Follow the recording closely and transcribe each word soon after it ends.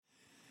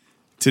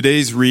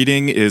Today's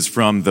reading is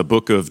from the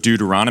book of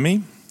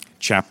Deuteronomy,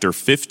 chapter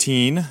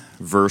 15,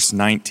 verse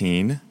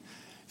 19,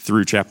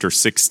 through chapter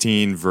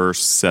 16,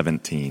 verse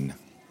 17.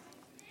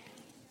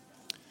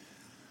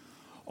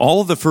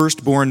 All the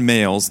firstborn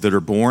males that are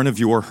born of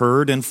your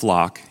herd and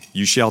flock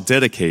you shall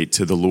dedicate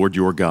to the Lord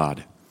your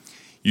God.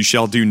 You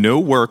shall do no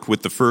work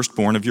with the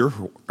firstborn of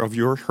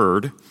your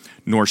herd,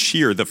 nor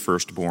shear the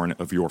firstborn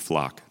of your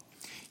flock.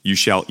 You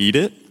shall eat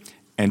it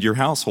and your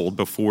household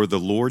before the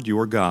Lord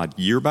your God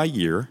year by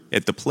year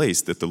at the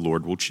place that the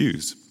Lord will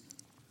choose.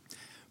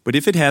 But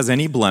if it has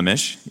any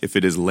blemish, if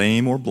it is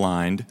lame or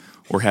blind,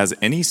 or has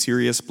any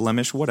serious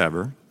blemish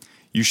whatever,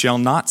 you shall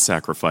not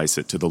sacrifice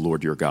it to the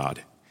Lord your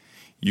God.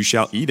 You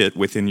shall eat it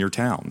within your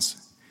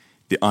towns.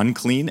 The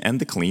unclean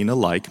and the clean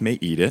alike may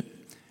eat it,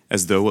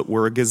 as though it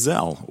were a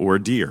gazelle or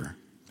a deer.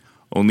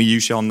 Only you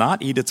shall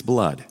not eat its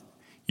blood.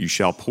 You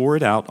shall pour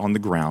it out on the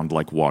ground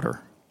like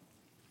water.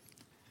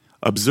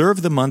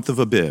 Observe the month of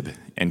Abib,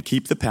 and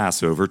keep the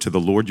Passover to the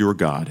Lord your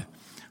God.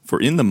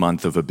 For in the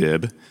month of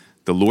Abib,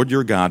 the Lord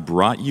your God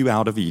brought you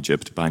out of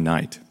Egypt by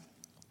night.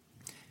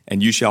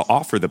 And you shall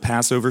offer the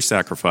Passover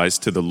sacrifice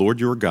to the Lord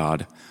your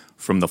God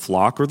from the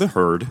flock or the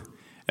herd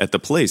at the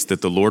place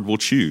that the Lord will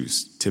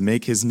choose to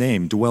make his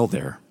name dwell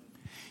there.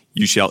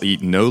 You shall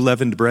eat no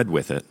leavened bread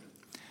with it.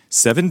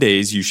 7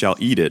 days you shall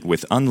eat it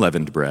with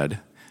unleavened bread,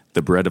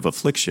 the bread of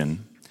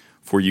affliction,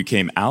 for you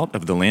came out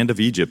of the land of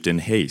Egypt in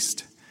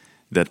haste,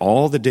 that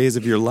all the days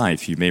of your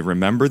life you may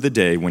remember the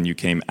day when you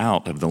came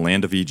out of the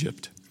land of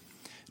Egypt.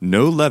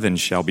 No leaven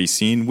shall be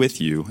seen with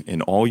you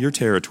in all your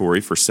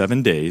territory for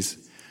 7 days,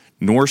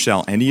 nor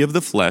shall any of the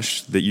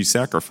flesh that you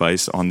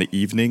sacrifice on the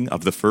evening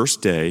of the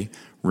first day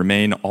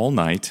remain all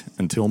night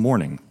until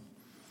morning.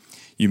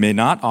 You may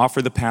not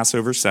offer the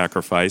Passover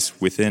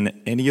sacrifice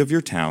within any of your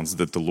towns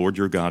that the Lord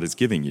your God is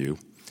giving you,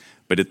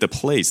 but at the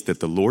place that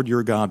the Lord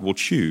your God will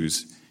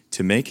choose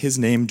to make his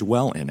name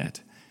dwell in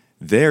it.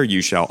 There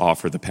you shall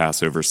offer the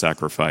Passover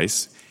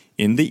sacrifice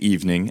in the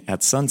evening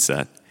at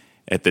sunset,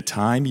 at the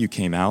time you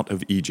came out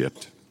of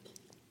Egypt.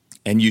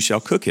 And you shall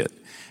cook it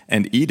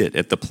and eat it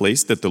at the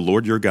place that the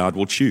Lord your God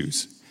will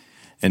choose.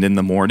 And in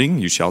the morning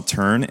you shall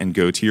turn and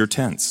go to your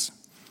tents.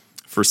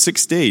 For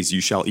 6 days you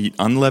shall eat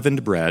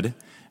unleavened bread,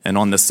 and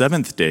on the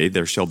 7th day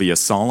there shall be a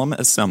solemn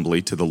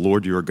assembly to the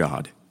Lord your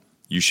God.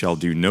 You shall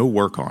do no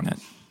work on it.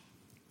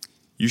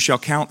 You shall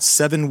count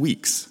 7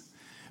 weeks.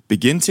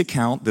 Begin to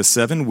count the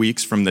 7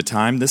 weeks from the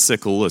time the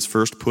sickle is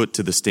first put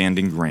to the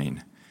standing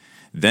grain.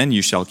 Then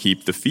you shall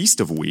keep the Feast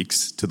of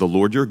Weeks to the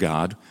Lord your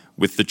God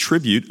with the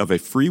tribute of a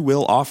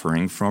freewill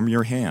offering from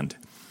your hand,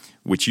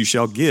 which you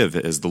shall give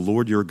as the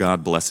Lord your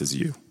God blesses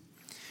you.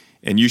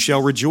 And you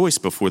shall rejoice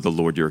before the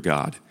Lord your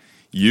God,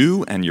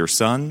 you and your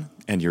son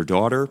and your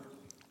daughter,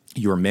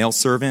 your male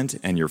servant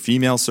and your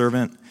female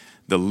servant,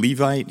 the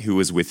Levite who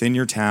is within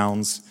your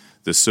towns,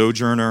 the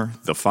sojourner,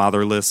 the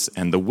fatherless,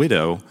 and the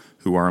widow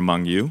who are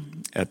among you,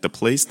 at the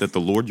place that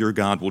the Lord your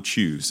God will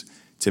choose,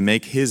 to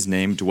make his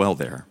name dwell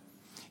there.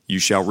 You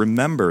shall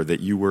remember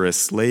that you were a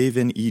slave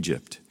in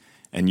Egypt,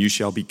 and you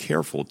shall be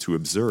careful to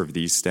observe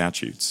these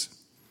statutes.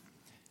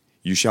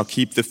 You shall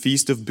keep the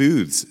Feast of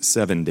Booths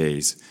 7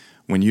 days,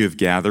 when you have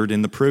gathered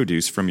in the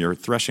produce from your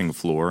threshing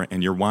floor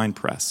and your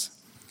winepress.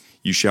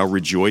 You shall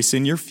rejoice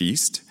in your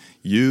feast,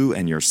 you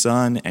and your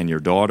son and your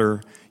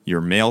daughter,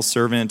 your male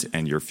servant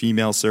and your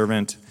female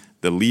servant,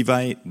 the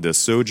Levite, the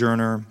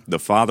sojourner, the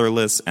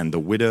fatherless, and the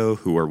widow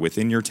who are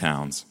within your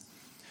towns.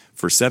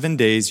 For 7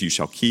 days you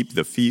shall keep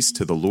the feast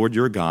to the Lord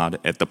your God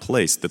at the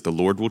place that the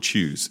Lord will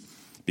choose,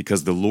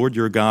 because the Lord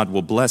your God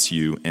will bless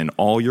you in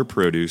all your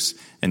produce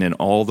and in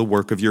all the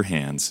work of your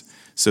hands,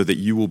 so that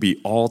you will be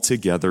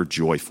altogether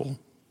joyful.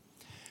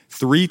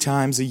 3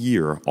 times a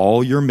year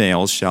all your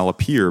males shall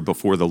appear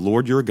before the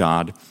Lord your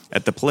God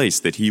at the place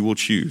that he will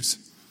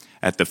choose,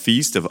 at the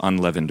feast of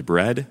unleavened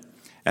bread,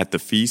 at the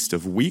feast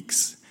of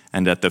weeks,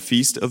 and at the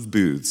Feast of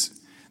Booths.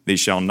 They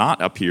shall not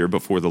appear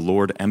before the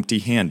Lord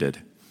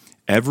empty-handed.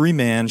 Every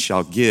man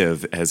shall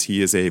give as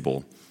he is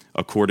able,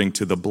 according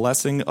to the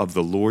blessing of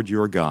the Lord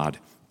your God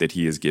that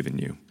he has given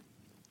you.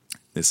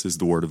 This is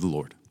the word of the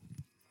Lord.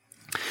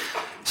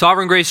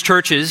 Sovereign Grace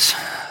Churches,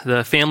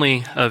 the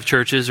family of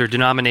churches, or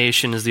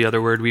denomination is the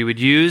other word we would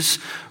use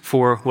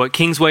for what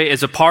Kingsway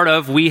is a part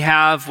of. We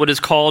have what is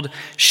called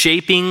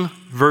Shaping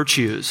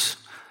Virtues.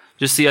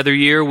 Just the other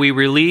year, we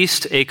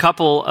released a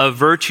couple of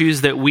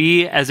virtues that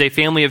we, as a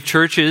family of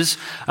churches,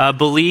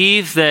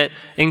 believe that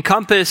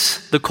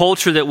encompass the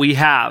culture that we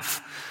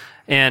have.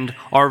 And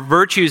are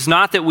virtues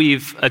not that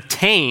we've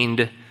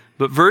attained,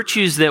 but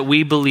virtues that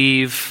we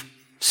believe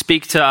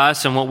speak to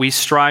us and what we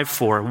strive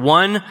for.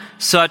 One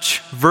such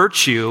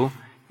virtue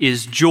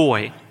is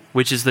joy,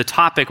 which is the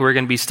topic we're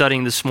going to be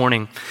studying this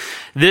morning.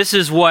 This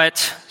is what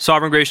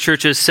Sovereign Grace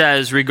Churches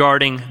says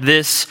regarding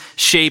this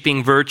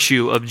shaping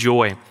virtue of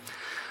joy.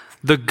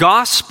 The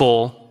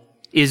gospel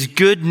is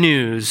good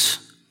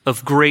news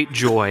of great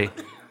joy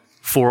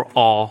for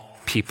all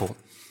people.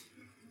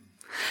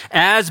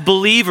 As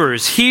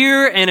believers,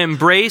 hear and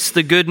embrace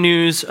the good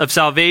news of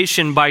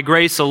salvation by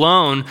grace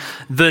alone.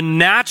 The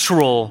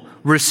natural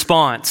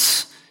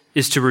response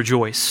is to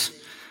rejoice.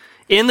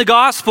 In the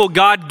gospel,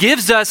 God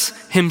gives us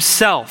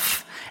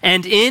himself,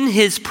 and in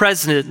his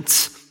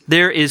presence,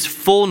 there is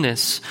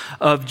fullness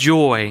of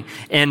joy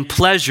and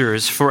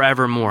pleasures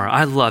forevermore.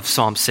 I love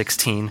Psalm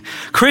 16.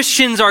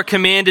 Christians are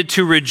commanded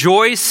to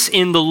rejoice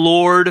in the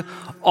Lord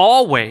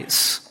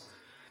always,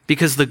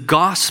 because the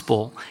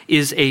gospel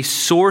is a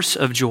source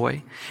of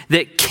joy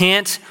that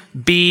can't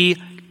be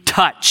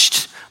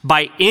touched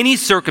by any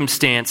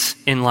circumstance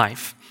in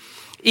life.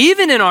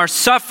 Even in our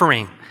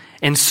suffering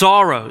and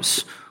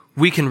sorrows,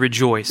 we can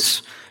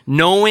rejoice,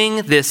 knowing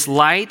this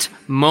light,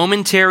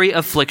 momentary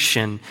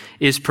affliction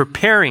is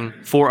preparing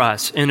for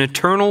us an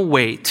eternal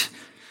weight.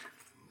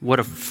 What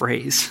a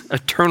phrase.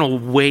 Eternal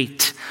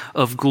weight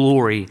of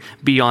glory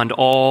beyond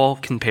all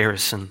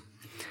comparison.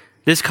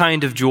 This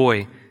kind of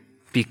joy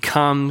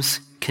becomes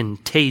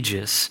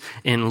contagious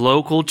in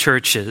local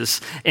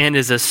churches and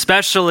is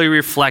especially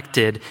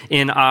reflected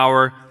in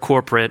our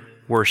corporate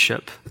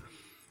worship.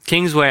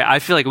 Kingsway, I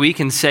feel like we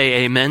can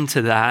say amen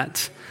to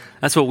that.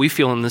 That's what we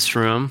feel in this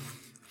room.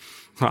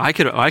 I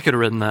could have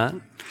written that.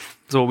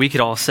 That's what we could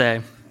all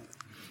say.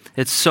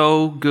 It's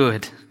so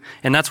good.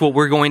 And that's what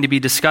we're going to be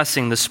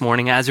discussing this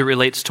morning as it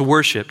relates to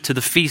worship, to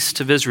the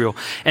Feast of Israel.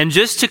 And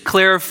just to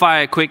clarify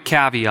a quick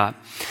caveat,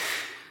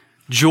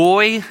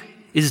 joy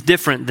is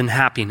different than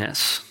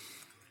happiness.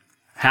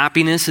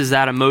 Happiness is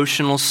that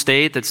emotional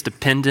state that's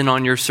dependent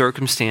on your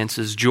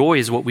circumstances. Joy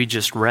is what we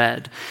just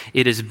read.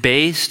 It is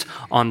based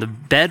on the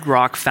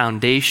bedrock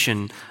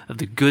foundation of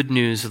the good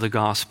news of the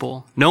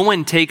gospel. No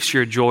one takes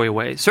your joy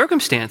away.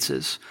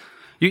 Circumstances.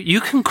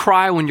 You can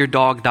cry when your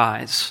dog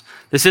dies.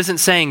 This isn't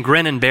saying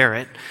grin and bear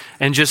it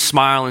and just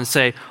smile and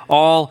say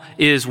all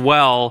is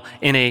well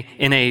in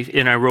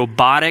a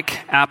robotic,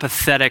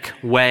 apathetic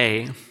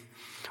way.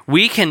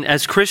 We can,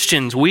 as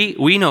Christians,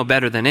 we know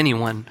better than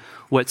anyone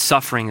what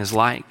suffering is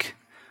like.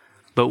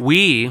 But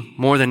we,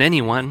 more than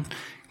anyone,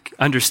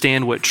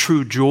 understand what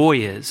true joy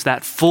is,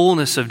 that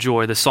fullness of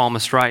joy the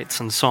psalmist writes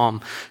in Psalm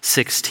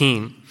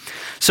 16.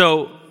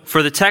 So,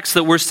 for the text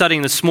that we're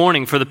studying this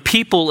morning, for the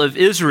people of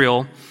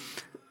Israel,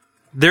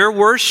 their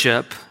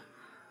worship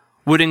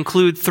would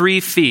include 3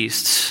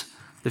 feasts.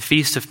 The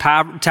Feast of The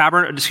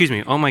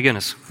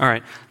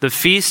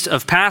Feast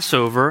of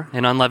Passover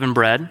and unleavened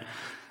bread,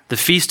 the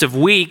Feast of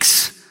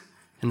Weeks,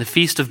 and the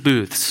Feast of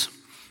Booths.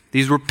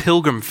 These were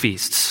pilgrim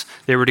feasts.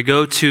 They were to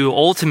go to,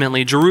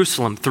 ultimately,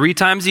 Jerusalem 3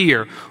 times a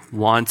year.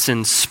 Once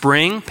in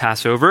spring,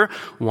 Passover,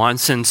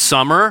 once in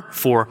summer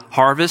for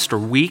harvest or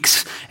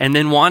weeks, and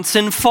then once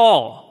in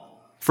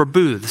fall for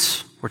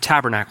booths or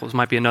tabernacles.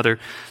 Might be another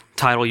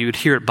title you would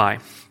hear it by.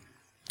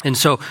 And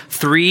so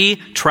 3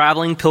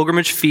 traveling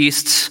pilgrimage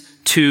feasts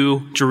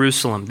to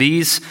Jerusalem.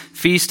 These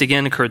feasts,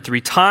 again, occurred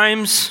 3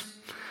 times.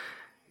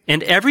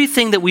 And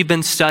everything that we've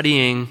been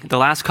studying the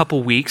last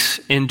couple weeks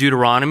in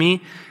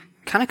Deuteronomy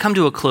kind of come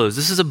to a close.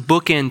 This is a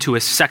bookend to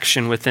a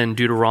section within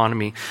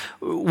Deuteronomy.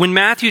 When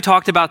Matthew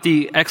talked about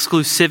the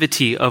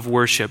exclusivity of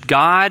worship,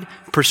 God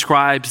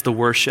prescribes the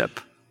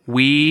worship.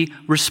 We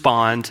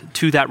respond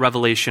to that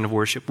revelation of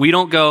worship. We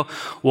don't go,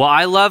 well,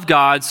 I love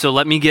God, so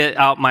let me get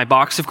out my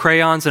box of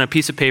crayons and a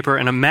piece of paper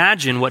and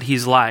imagine what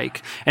he's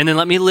like. And then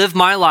let me live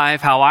my life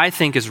how I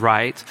think is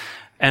right.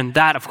 And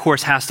that, of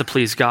course, has to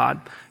please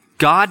God.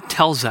 God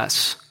tells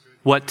us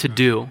what to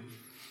do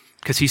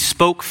because he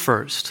spoke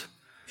first.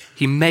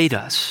 He made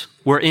us.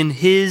 We're in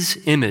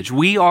his image.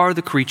 We are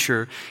the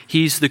creature.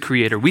 He's the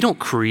creator. We don't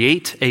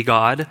create a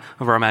God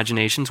of our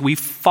imaginations. We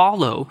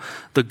follow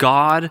the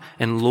God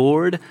and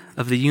Lord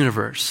of the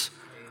universe.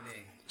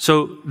 Amen.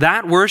 So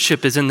that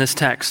worship is in this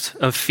text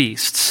of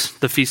feasts,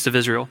 the Feast of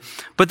Israel.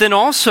 But then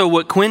also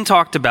what Quinn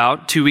talked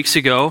about 2 weeks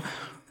ago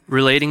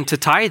relating to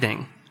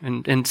tithing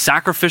and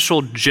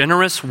sacrificial,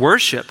 generous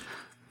worship.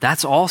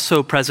 That's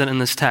also present in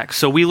this text.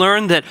 So we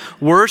learn that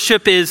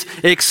worship is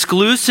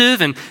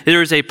exclusive and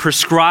there is a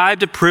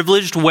prescribed,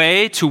 privileged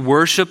way to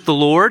worship the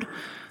Lord.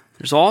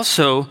 There's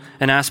also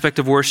an aspect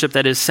of worship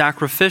that is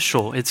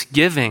sacrificial. It's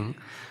giving.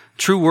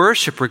 True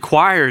worship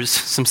requires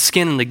some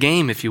skin in the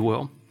game, if you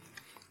will.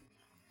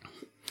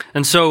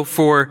 And so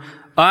for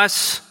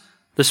us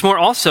this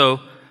morning, also,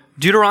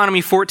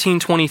 Deuteronomy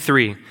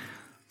 14:23.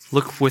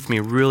 Look with me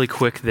really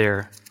quick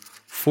there.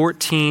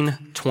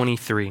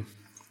 14:23.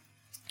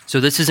 So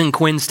this is in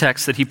Quinn's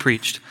text that he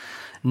preached.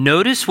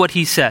 Notice what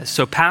he says.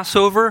 So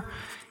Passover,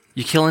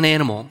 you kill an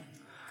animal.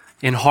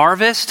 In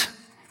harvest,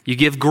 you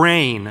give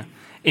grain.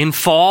 In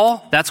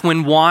fall, that's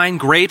when wine,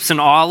 grapes,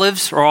 and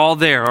olives are all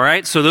there, all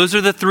right? So those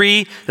are the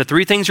three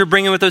things you're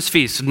bringing with those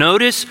feasts.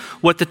 Notice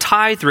what the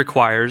tithe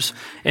requires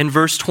in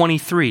verse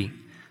 23.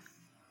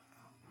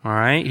 All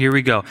right, here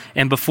we go.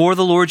 And before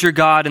the Lord your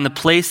God, in the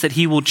place that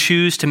he will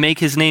choose to make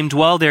his name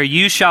dwell there,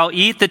 you shall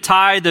eat the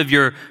tithe of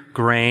your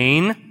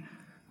grain,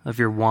 of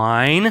your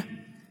wine,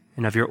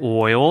 and of your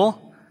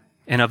oil,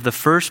 and of the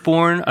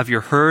firstborn of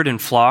your herd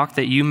and flock,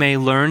 that you may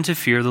learn to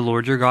fear the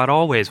Lord your God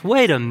always.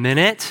 Wait a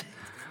minute.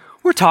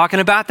 We're talking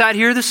about that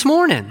here this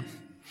morning.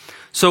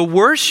 So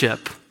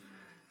worship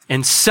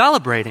and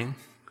celebrating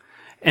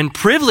and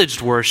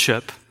privileged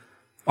worship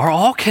are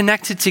all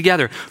connected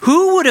together.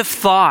 Who would have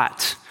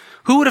thought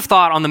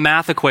on the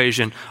math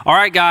equation, all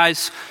right,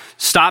 guys,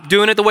 stop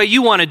doing it the way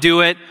you want to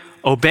do it,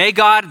 obey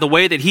God the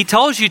way that he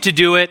tells you to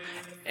do it,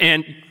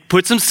 and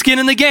put some skin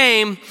in the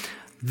game.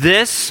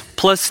 This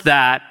plus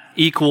that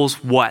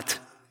equals what?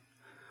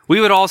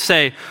 We would all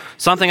say,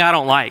 something I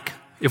don't like,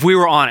 if we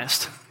were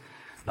honest.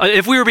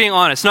 If we were being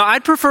honest. Now,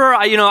 I'd prefer,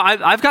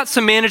 I've got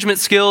some management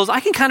skills. I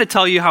can kind of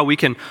tell you how we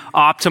can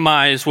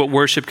optimize what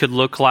worship could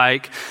look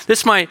like.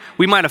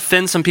 We might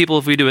offend some people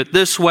if we do it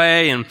this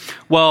way. And,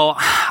 well,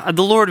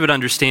 the Lord would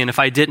understand if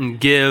I didn't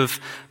give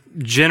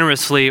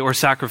generously or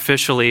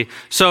sacrificially.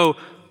 So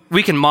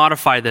we can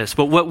modify this.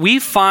 But what we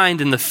find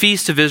in the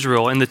Feast of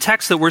Israel, in the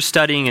text that we're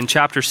studying in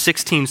chapter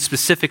 16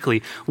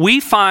 specifically, we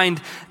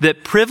find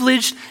that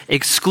privileged,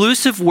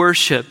 exclusive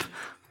worship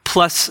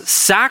plus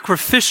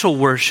sacrificial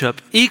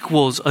worship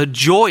equals a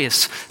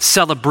joyous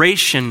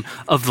celebration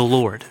of the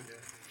Lord.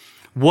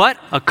 What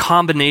a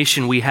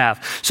combination we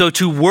have. So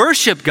to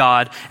worship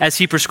God as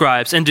he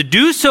prescribes and to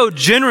do so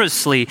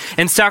generously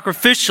and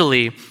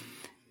sacrificially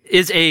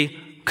is a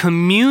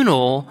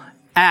communal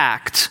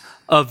act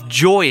of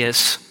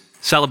joyous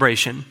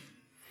celebration.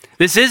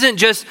 This isn't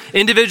just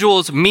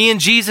individuals, me and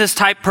Jesus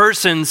type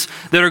persons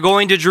that are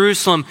going to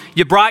Jerusalem.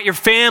 You brought your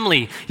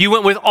family. You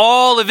went with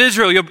all of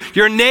Israel.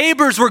 Your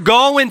neighbors were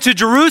going to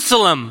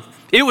Jerusalem.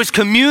 It was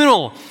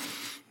communal.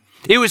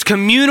 It was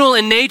communal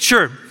in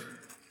nature.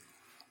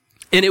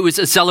 And it was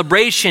a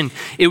celebration.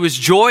 It was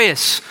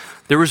joyous.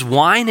 There was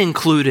wine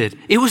included.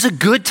 It was a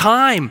good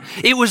time.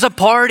 It was a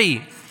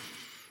party.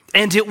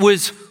 And it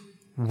was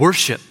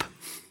worship.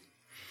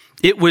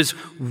 It was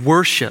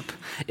worship.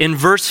 In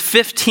verse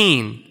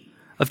 15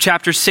 of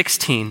chapter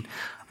 16,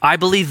 I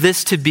believe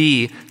this to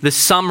be the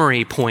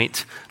summary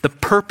point, the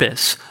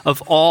purpose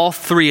of all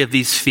three of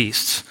these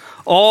feasts.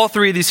 All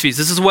three of these feasts.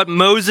 This is what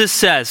Moses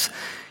says.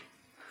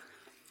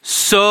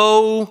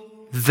 So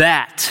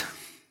that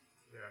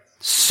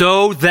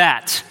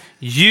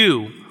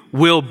you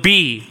will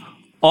be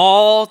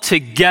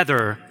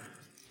altogether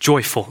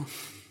joyful.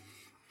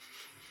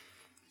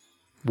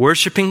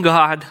 Worshiping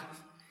God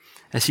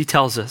as he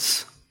tells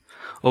us,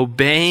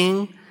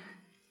 obeying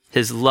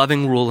his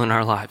loving rule in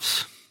our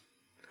lives,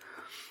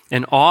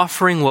 and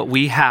offering what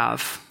we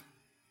have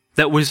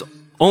that was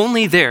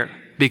only there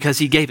because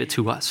he gave it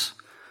to us,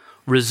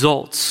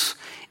 results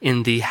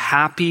in the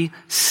happy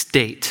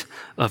state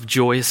of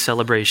joyous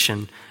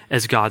celebration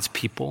as God's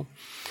people.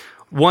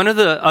 One of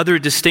the other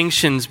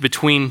distinctions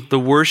between the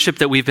worship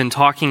that we've been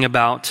talking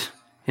about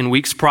in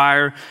weeks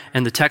prior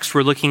and the text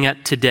we're looking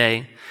at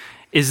today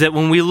is that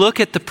when we look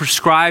at the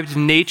prescribed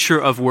nature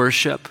of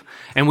worship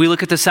and we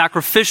look at the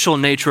sacrificial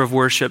nature of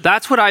worship,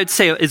 that's what I'd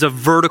say is a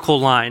vertical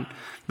line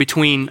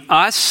between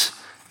us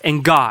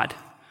and God.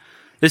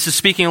 This is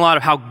speaking a lot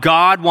of how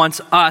God wants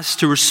us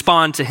to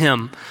respond to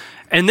him.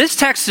 And this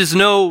text is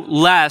no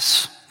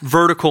less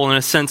vertical in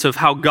a sense of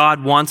how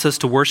God wants us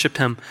to worship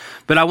him.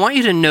 But I want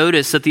you to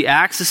notice that the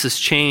axis has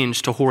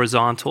changed to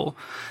horizontal.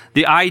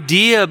 The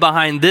idea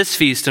behind this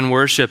feast and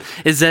worship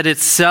is that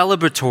it's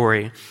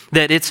celebratory,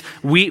 that it's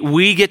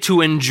we get to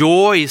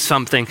enjoy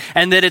something,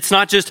 and that it's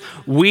not just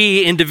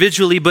we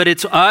individually, but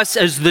it's us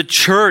as the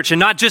church, and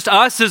not just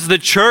us as the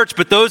church,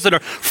 but those that are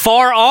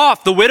far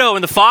off, the widow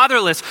and the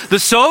fatherless, the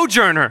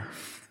sojourner,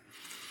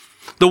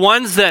 the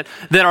ones that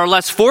are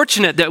less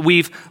fortunate that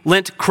we've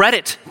lent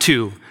credit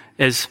to,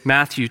 as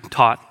Matthew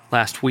taught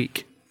last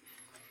week.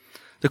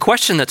 The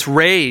question that's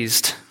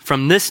raised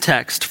from this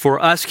text for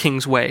us,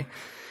 Kingsway,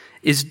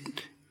 is,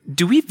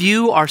 do we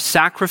view our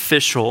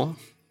sacrificial,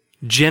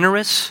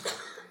 generous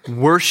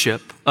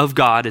worship of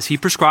God as he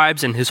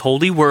prescribes in his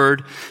holy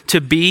word to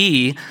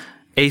be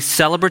a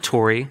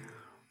celebratory,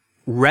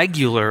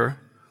 regular,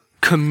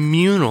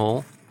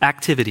 communal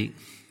activity?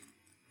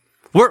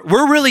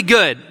 We're really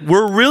good.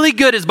 We're really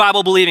good as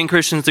Bible-believing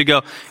Christians to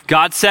go,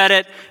 God said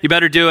it, you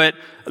better do it.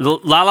 La,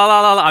 la,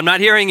 la, la, la. I'm not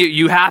hearing you.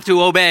 You have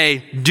to obey.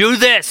 Do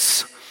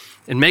this.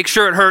 And make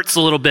sure it hurts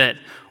a little bit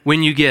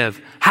when you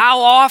give. How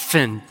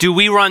often do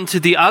we run to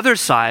the other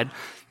side,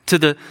 to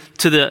the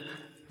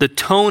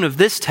tone of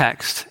this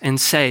text and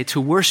say to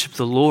worship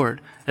the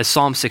Lord, as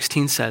Psalm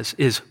 16 says,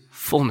 is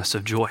fullness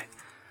of joy.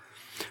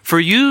 For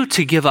you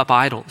to give up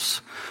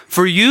idols,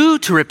 for you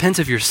to repent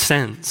of your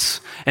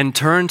sins and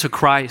turn to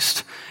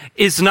Christ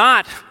is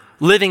not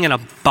living in a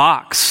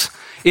box.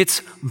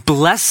 It's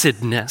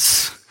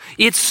blessedness.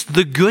 It's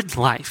the good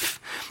life.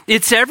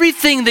 It's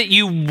everything that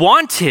you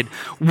wanted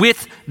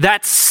with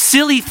that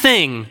silly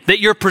thing that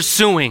you're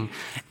pursuing.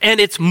 And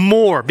it's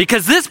more,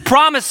 because this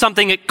promised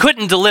something it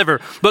couldn't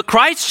deliver. But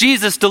Christ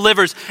Jesus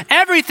delivers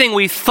everything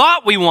we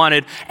thought we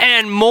wanted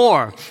and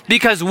more.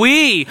 Because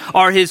we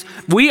are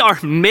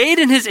made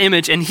in his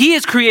image, and he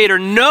as creator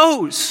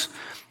knows.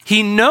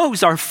 He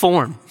knows our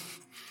form.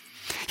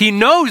 He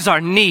knows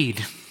our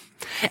need.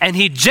 And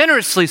he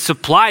generously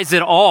supplies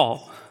it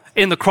all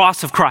in the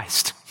cross of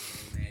Christ.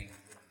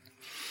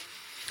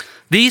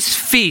 These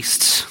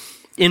feasts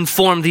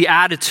inform the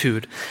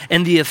attitude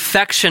and the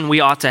affection we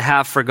ought to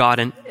have for God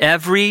in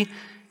every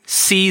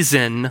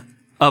season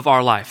of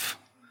our life.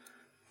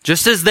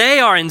 Just as they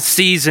are in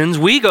seasons,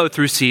 we go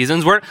through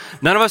seasons.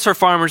 None of us are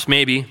farmers,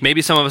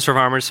 maybe some of us are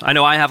farmers. I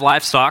know I have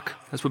livestock.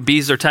 That's what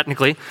bees are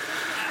technically.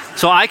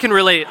 So I can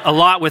relate a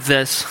lot with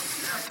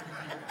this.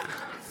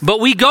 But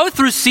we go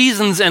through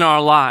seasons in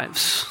our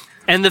lives.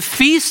 And the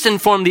feast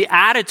inform the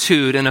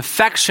attitude and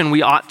affection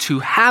we ought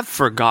to have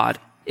for God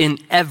in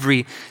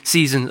every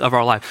season of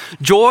our life.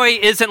 Joy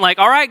isn't like,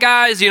 all right,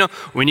 guys,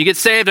 when you get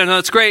saved, I know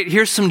it's great.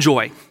 Here's some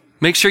joy.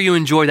 Make sure you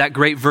enjoy that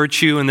great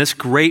virtue and this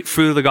great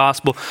fruit of the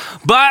gospel.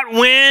 But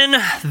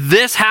when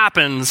this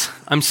happens,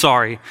 I'm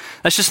sorry.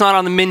 That's just not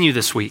on the menu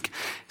this week.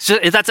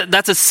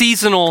 That's a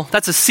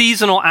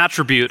seasonal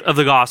attribute of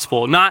the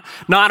gospel. Not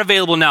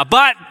available now.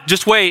 But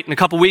just wait, in a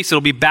couple weeks,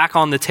 it'll be back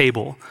on the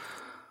table.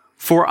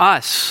 For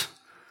us,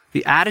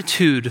 the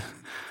attitude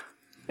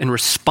and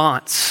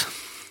response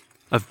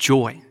of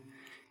joy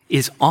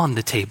is on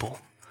the table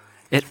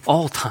at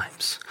all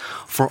times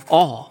for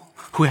all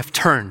who have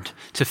turned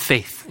to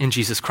faith in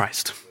Jesus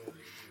Christ.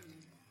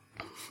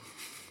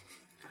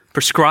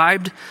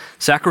 Prescribed,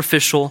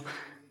 sacrificial,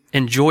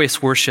 and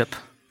joyous worship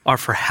are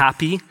for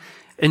happy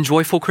and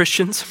joyful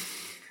Christians.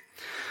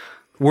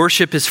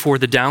 Worship is for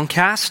the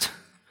downcast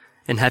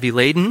and heavy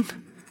laden.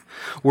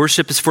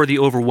 Worship is for the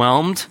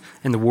overwhelmed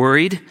and the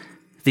worried,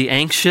 the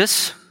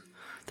anxious,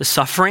 the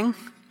suffering,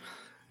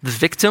 the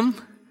victim,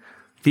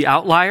 the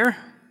outlier,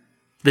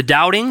 the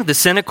doubting, the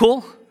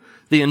cynical,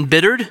 the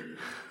embittered,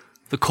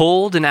 the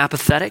cold and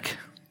apathetic,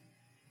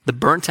 the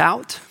burnt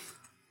out,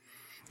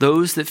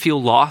 those that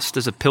feel lost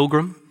as a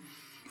pilgrim.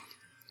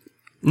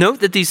 Note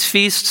that these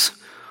feasts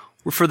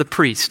were for the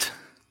priest,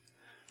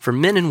 for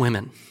men and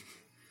women,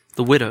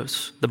 the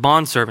widows, the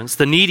bondservants,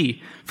 the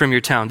needy from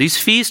your town. These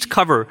feasts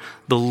cover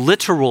the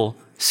literal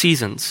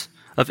seasons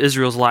of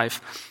Israel's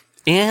life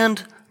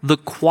and the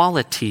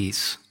quality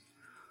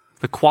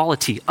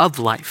of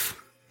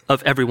life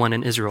of everyone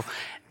in Israel.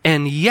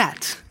 And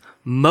yet,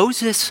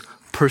 Moses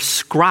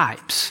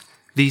prescribes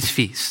these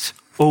feasts.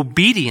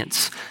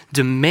 Obedience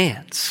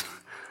demands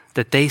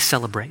that they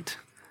celebrate.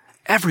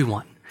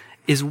 Everyone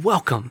is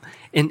welcome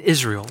in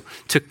Israel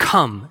to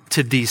come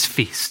to these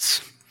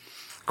feasts.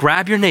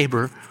 Grab your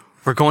neighbor.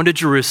 We're going to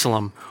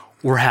Jerusalem.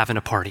 We're having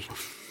a party.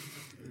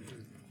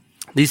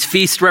 These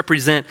feasts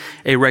represent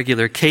a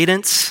regular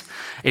cadence,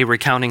 a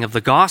recounting of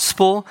the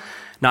gospel,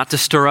 not to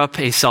stir up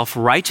a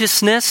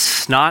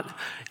self-righteousness, not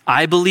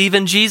I believe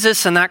in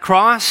Jesus and that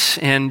cross,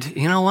 and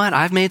you know what?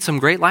 I've made some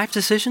great life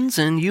decisions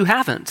and you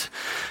haven't.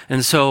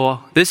 And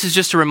so this is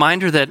just a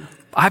reminder that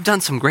I've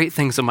done some great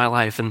things in my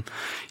life and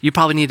you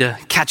probably need to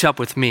catch up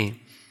with me.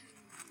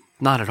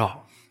 Not at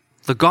all.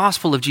 The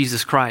gospel of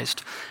Jesus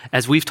Christ,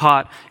 as we've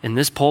taught in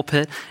this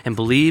pulpit and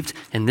believed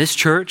in this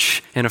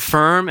church and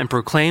affirm and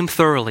proclaim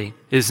thoroughly,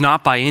 is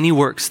not by any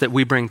works that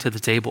we bring to the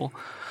table.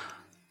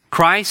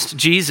 Christ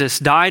Jesus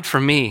died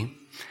for me,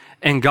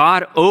 and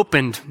God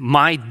opened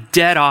my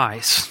dead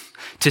eyes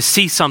to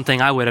see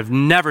something I would have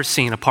never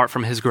seen apart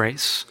from his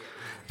grace.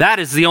 That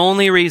is the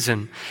only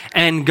reason.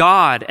 And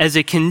God, as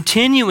a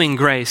continuing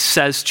grace,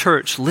 says,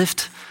 church,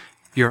 lift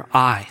your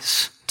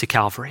eyes to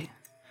Calvary.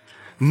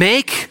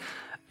 Make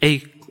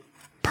a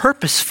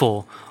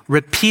purposeful,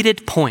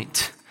 repeated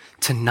point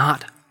to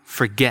not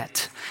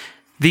forget.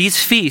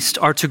 These feasts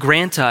are to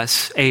grant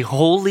us a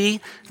holy,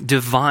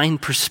 divine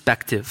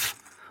perspective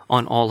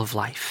on all of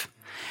life,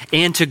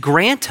 and to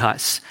grant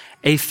us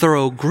a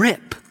thorough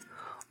grip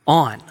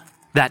on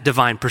that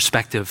divine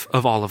perspective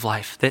of all of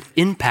life that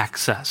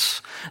impacts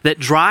us, that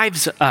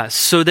drives us,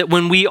 so that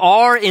when we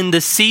are in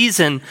the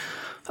season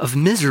of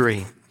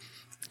misery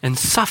and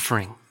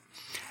suffering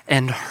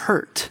and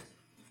hurt,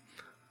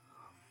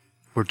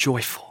 we're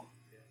joyful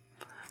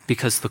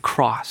because the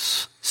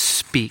cross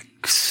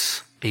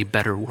speaks a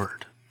better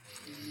word.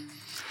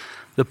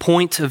 The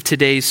point of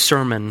today's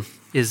sermon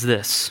is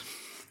this: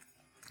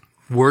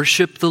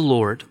 worship the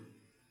Lord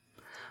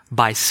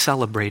by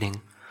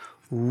celebrating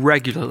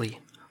regularly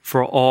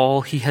for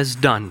all he has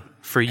done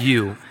for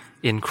you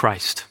in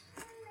Christ.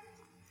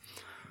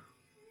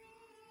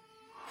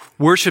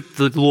 Worship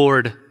the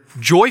Lord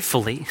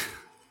joyfully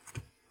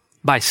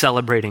by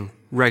celebrating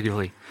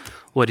regularly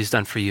what he's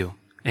done for you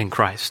in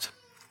Christ.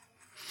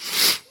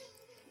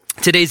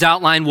 Today's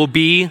outline will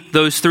be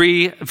those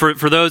three. For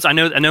those, I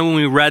know when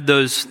we read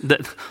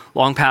that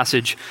long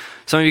passage,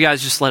 some of you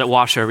guys just let it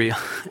wash over you,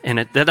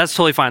 and that's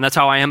totally fine. That's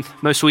how I am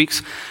most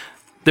weeks.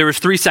 There was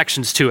 3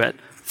 sections to it,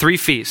 3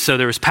 feasts. So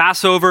there was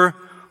Passover,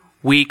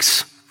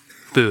 weeks,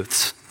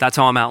 booths. That's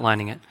how I'm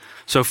outlining it.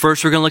 So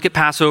first we're going to look at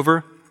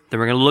Passover, then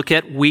we're going to look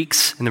at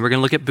weeks, and then we're going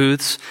to look at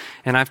booths.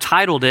 And I've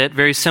titled it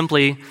very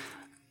simply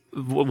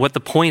what the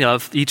point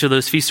of each of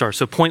those feasts are.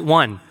 So point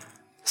 1,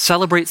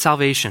 celebrate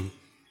salvation.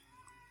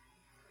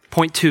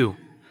 Point 2,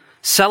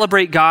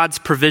 celebrate God's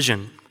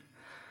provision.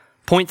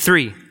 Point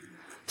 3,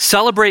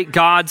 celebrate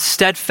God's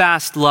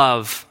steadfast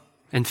love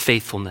and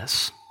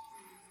faithfulness.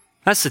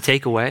 That's the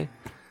takeaway.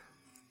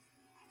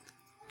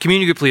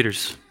 Community group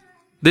leaders,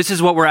 this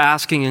is what we're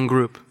asking in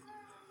group.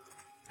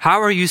 How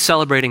are you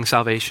celebrating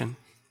salvation?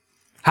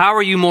 How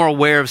are you more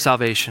aware of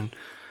salvation?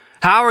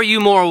 How are you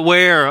more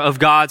aware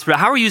of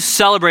how are you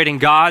celebrating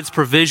God's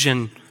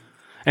provision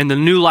and the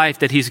new life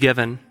that he's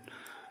given?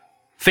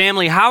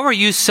 Family, how are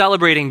you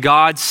celebrating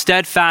God's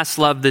steadfast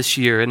love this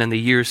year and in the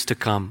years to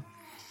come?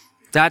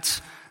 That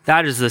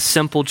is the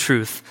simple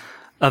truth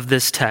of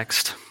this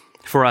text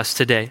for us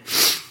today.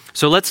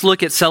 So let's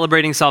look at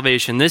celebrating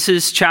salvation. This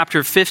is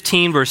chapter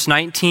 15, verse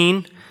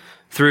 19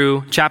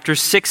 through chapter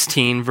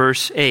 16,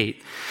 verse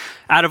 8.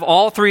 Out of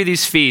all three of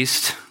these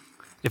feasts,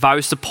 if I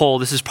was to poll,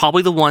 this is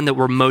probably the one that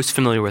we're most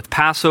familiar with.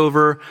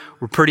 Passover,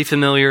 we're pretty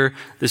familiar.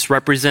 This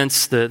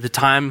represents the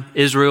time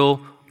Israel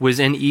was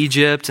in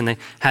Egypt and they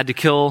had to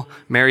kill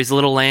Mary's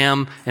little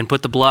lamb and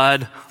put the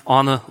blood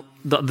on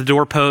the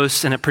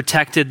doorpost, and it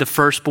protected the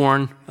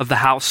firstborn of the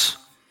house.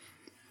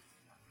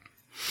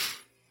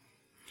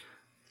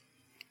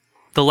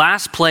 The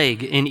last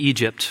plague in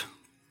Egypt,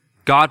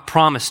 God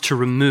promised to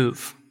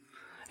remove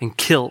and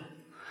kill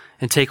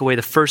and take away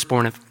the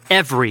firstborn of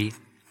every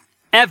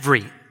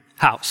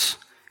house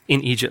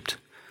in Egypt.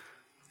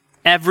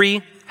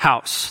 Every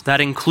house.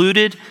 That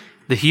included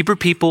the Hebrew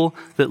people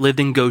that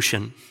lived in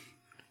Goshen.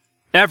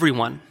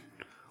 Everyone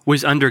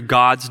was under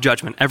God's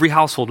judgment. Every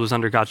household was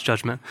under God's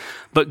judgment.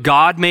 But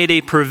God made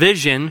a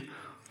provision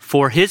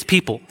for his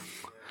people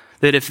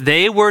that if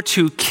they were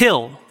to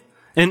kill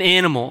an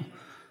animal,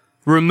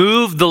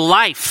 remove the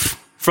life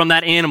from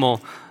that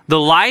animal, the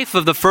life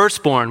of the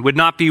firstborn would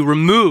not be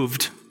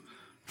removed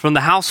from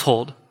the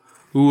household,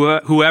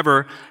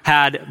 whoever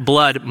had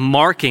blood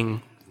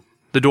marking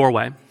the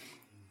doorway.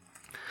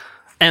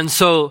 And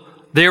so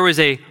there was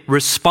a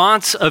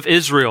response of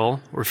Israel,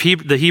 or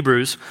the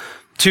Hebrews,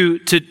 to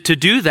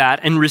do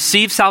that and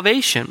receive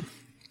salvation.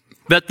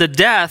 But the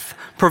death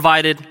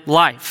provided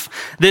life.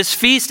 This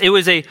feast,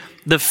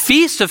 the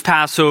feast of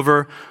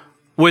Passover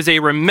was a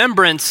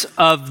remembrance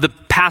of the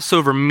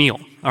Passover meal.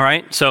 All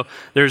right. So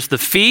there's the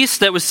feast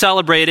that was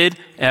celebrated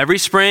every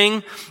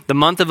spring, the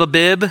month of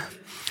Abib.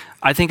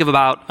 I think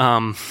about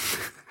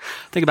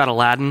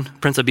Aladdin,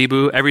 Prince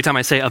Abibu, every time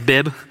I say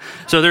Abib.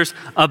 So there's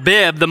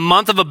Abib, the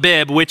month of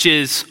Abib, which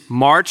is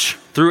March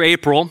through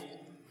April,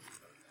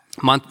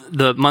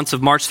 the months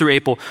of March through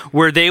April,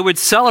 where they would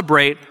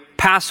celebrate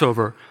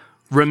Passover,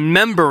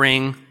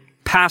 remembering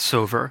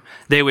Passover.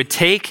 They would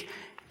take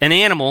an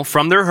animal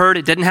from their herd.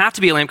 It didn't have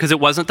to be a lamb because it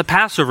wasn't the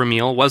Passover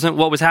meal. It wasn't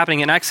what was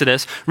happening in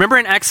Exodus. Remember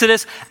in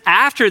Exodus,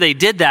 after they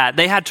did that,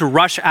 they had to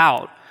rush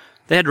out.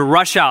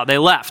 They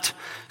left.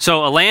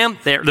 So a lamb,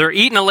 they're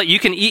eating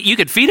you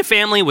could feed a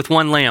family with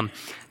one lamb.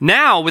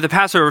 Now with the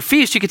Passover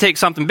feast, you could take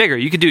something bigger.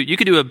 You could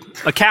do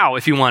a cow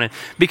if you wanted,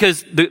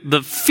 because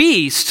the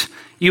feast,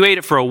 you ate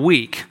it for a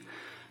week.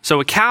 So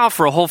a cow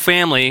for a whole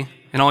family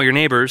and all your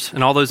neighbors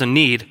and all those in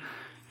need,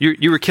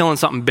 you were killing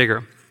something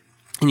bigger.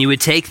 And you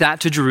would take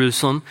that to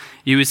Jerusalem,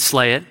 you would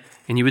slay it,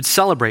 and you would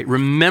celebrate,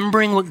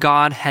 remembering what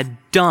God had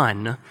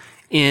done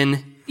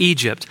in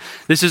Egypt.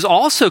 This is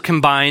also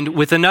combined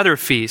with another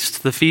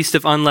feast, the Feast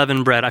of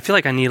Unleavened Bread. I feel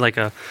like I need like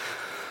a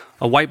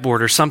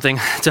whiteboard or something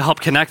to help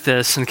connect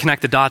this and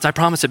connect the dots. I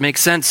promise it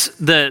makes sense.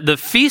 The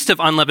Feast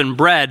of Unleavened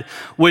Bread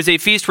was a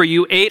feast where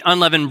you ate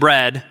unleavened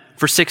bread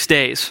for 6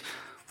 days.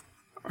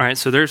 All right,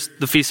 so there's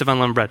the Feast of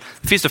Unleavened Bread.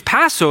 The Feast of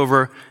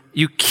Passover,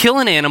 you kill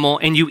an animal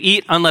and you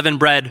eat unleavened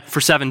bread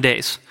for 7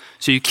 days.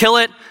 So you kill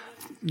it,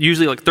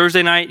 usually like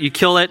Thursday night, you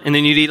kill it, and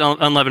then you eat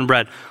unleavened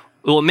bread.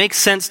 Well, it makes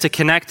sense to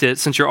connect it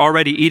since you're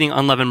already eating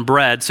unleavened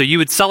bread. So you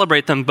would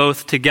celebrate them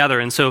both together.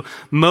 And so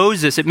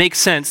it makes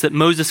sense that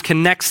Moses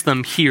connects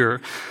them here.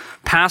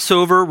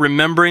 Passover,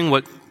 remembering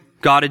what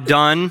God had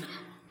done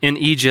in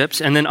Egypt,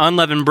 and then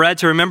unleavened bread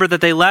to remember that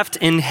they left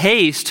in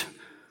haste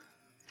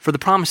for the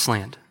promised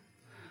land.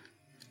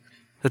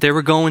 That they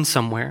were going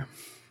somewhere.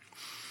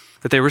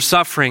 That they were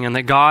suffering, and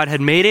that God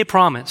had made a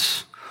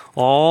promise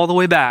all the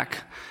way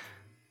back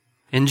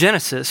in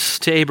Genesis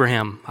to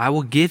Abraham. I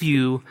will give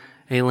you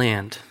a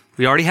land.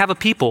 We already have a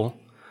people,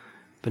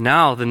 but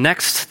now the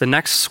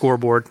next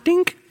scoreboard,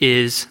 dink,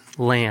 is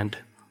land.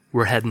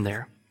 We're heading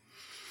there.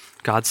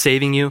 God's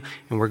saving you,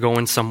 and we're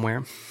going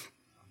somewhere.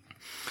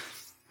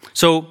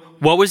 So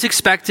what was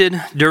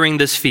expected during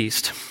this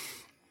feast?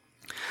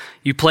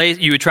 You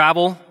would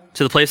travel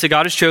to the place that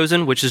God has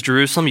chosen, which is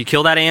Jerusalem. You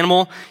kill that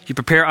animal, you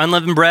prepare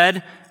unleavened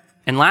bread,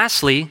 and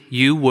lastly,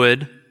 you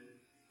would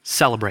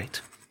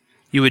celebrate.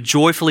 You would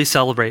joyfully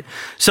celebrate.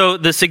 So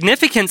the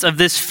significance of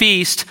this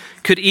feast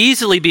could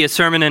easily be a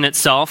sermon in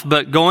itself,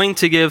 but I'm going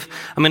to give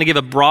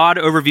a broad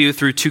overview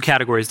through two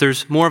categories.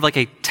 There's more of like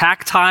a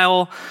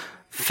tactile,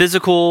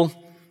 physical,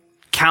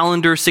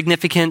 calendar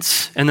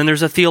significance, and then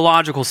there's a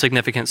theological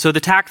significance. So the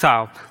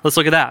tactile, let's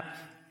look at that.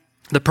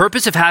 The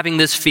purpose of having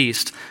this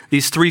feast,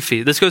 these three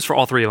feasts, this goes for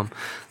all three of them.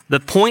 The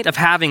point of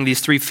having these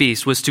three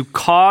feasts was to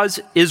cause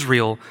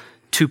Israel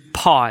to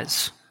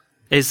pause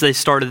as they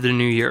started the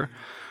new year.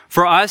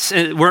 For us,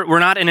 we're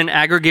not in an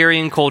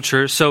agrarian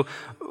culture, so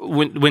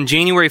when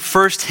January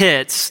 1st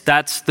hits,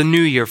 that's the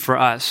new year for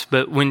us.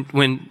 But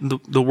when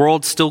the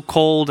world's still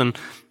cold and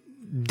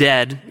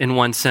dead in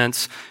one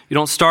sense, you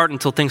don't start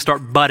until things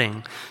start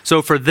budding.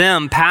 So for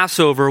them,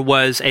 Passover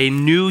was a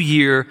new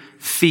year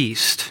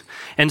feast.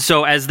 And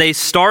so as they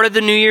started the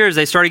new year, as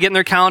they started getting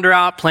their calendar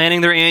out, planning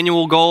their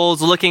annual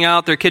goals, looking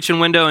out their kitchen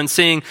window and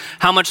seeing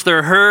how much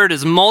their herd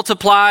is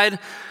multiplied,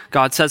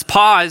 God says,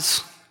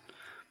 pause.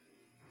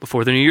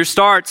 Before the new year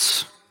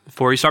starts,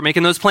 before you start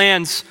making those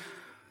plans,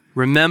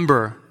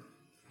 remember,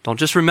 don't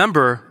just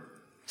remember,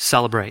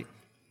 celebrate.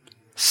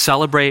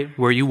 Celebrate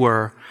where you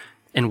were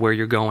and where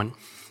you're going.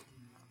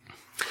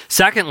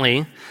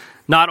 Secondly,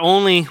 not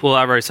only, well,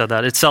 I've already said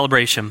that, it's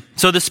celebration.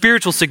 So the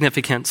spiritual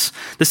significance.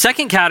 The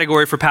second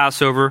category for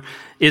Passover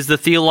is the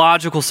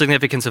theological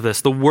significance of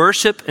this. The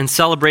worship and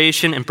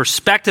celebration and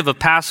perspective of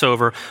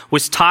Passover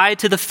was tied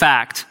to the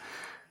fact,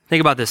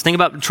 think about this,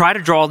 try to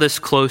draw this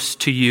close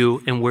to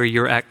you and where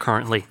you're at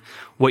currently,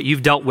 what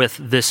you've dealt with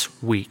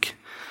this week.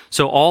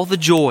 So all the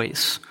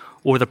joys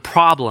or the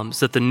problems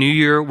that the new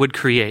year would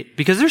create,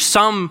 because there's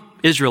some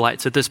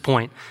Israelites at this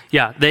point,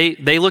 yeah,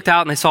 they looked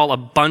out and they saw a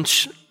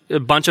bunch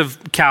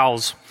of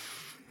cows,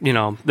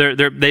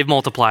 they've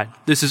multiplied.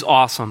 This is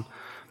awesome.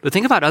 But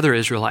think about other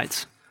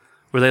Israelites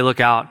where they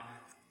look out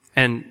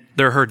and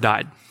their herd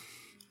died.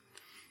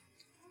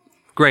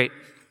 Great.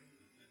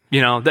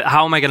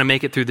 How am I going to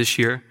make it through this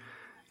year?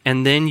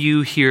 And then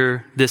you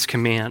hear this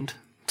command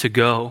to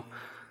go,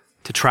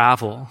 to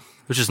travel,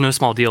 which is no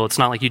small deal. It's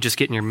not like you just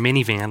get in your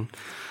minivan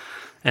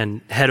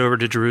and head over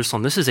to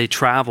Jerusalem. This is a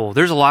travel.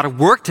 There's a lot of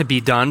work to be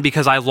done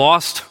because I've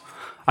lost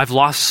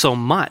so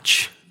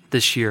much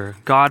this year.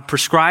 God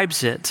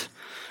prescribes it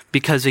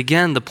because,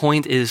 again, the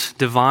point is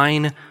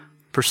divine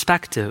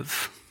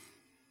perspective.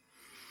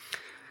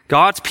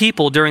 God's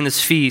people during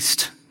this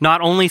feast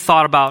not only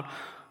thought about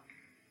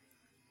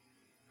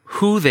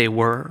who they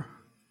were,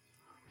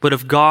 but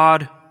of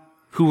God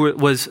who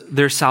was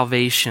their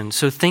salvation.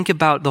 So think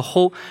about the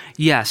whole,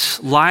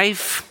 yes,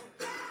 life,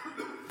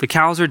 the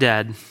cows are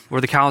dead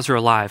or the cows are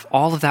alive.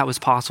 All of that was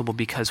possible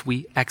because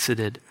we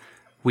exited.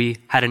 We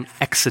had an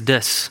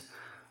exodus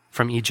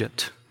from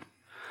Egypt.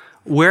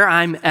 Where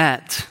I'm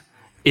at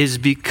is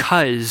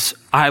because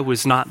I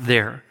was not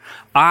there.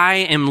 I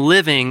am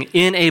living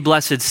in a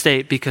blessed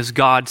state because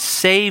God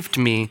saved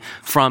me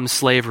from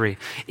slavery.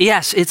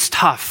 Yes, it's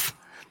tough.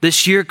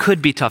 This year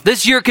could be tough.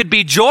 This year could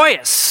be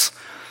joyous.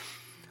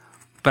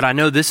 But I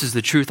know this is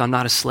the truth. I'm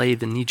not a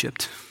slave in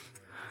Egypt.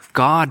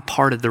 God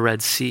parted the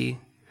Red Sea.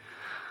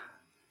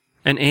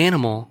 An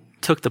animal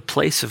took the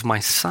place of my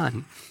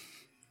son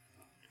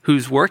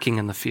who's working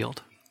in the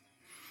field.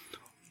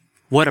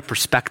 What a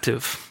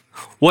perspective.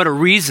 What a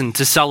reason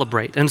to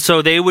celebrate. And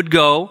so they would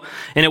go,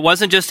 and it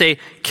wasn't just a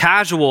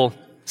casual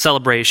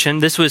celebration.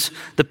 This was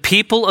the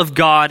people of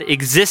God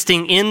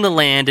existing in the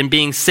land and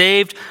being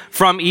saved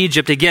from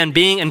Egypt. Again,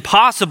 being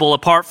impossible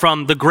apart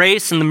from the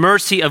grace and the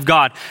mercy of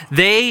God.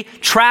 They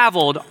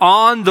traveled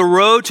on the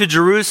road to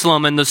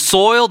Jerusalem, and the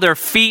soil their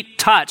feet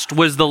touched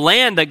was the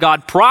land that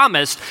God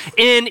promised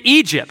in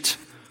Egypt.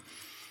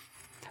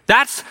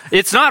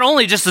 It's not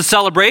only just a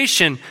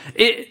celebration.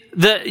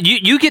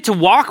 You get to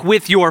walk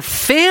with your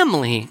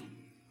family,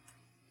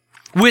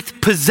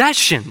 with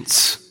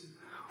possessions,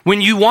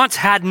 when you once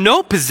had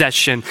no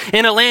possession,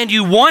 in a land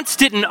you once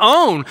didn't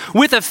own,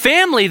 with a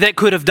family that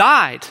could have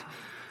died.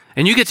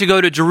 And you get to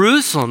go to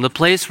Jerusalem, the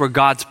place where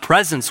God's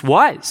presence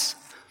was.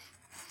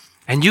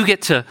 And you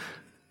get to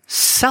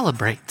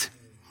celebrate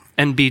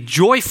and be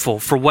joyful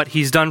for what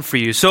he's done for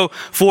you. So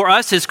for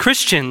us as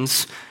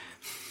Christians,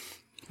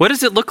 what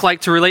does it look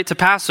like to relate to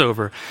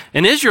Passover?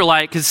 An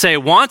Israelite could say,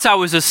 once I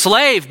was a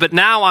slave, but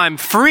now I'm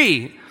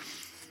free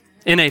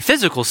in a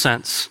physical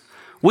sense.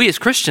 We as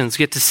Christians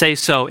get to say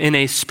so in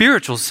a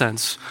spiritual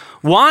sense.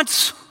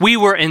 Once we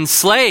were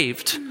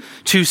enslaved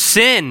to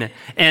sin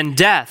and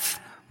death,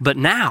 but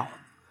now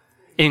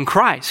in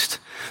Christ,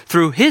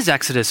 through his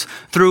exodus,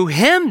 through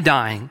him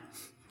dying,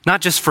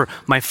 not just for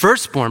my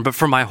firstborn, but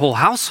for my whole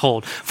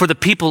household, for the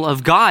people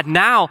of God,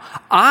 now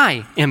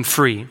I am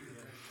free.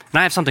 And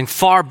I have something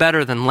far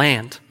better than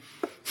land.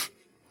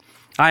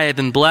 I have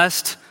been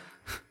blessed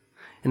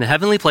in the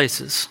heavenly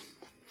places.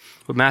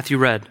 What Matthew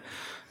read,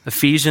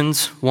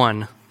 Ephesians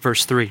 1,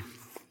 verse 3.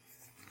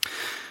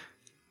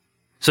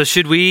 So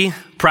should we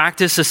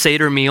practice a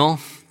Seder meal?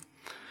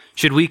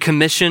 Should we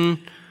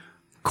commission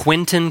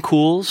Quentin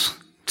Cools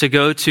to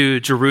go to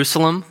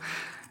Jerusalem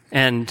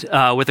and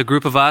with a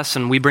group of us,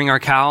 and we bring our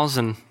cows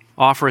and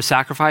offer a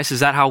sacrifice? Is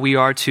that how we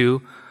are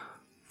to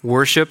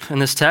worship in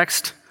this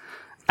text?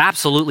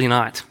 Absolutely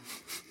not.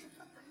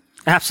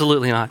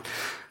 Absolutely not.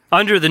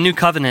 Under the new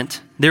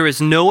covenant, there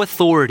is no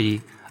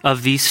authority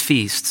of these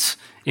feasts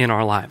in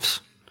our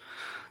lives.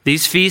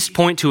 These feasts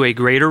point to a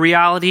greater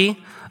reality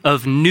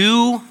of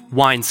new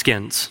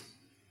wineskins.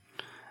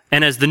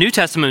 And as the New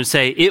Testament would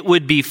say, it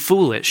would be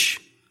foolish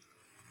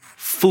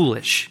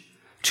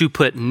to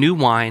put new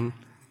wine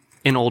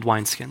in old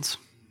wineskins.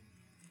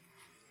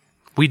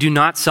 We do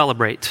not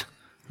celebrate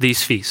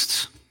these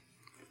feasts,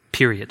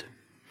 period.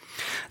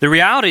 The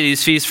reality of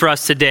these feasts for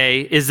us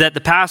today is that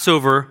the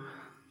Passover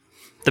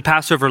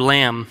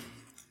lamb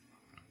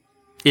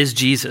is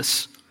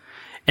Jesus,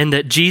 and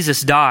that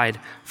Jesus died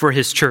for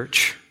his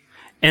church,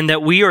 and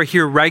that we are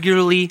here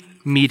regularly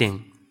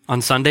meeting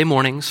on Sunday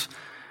mornings,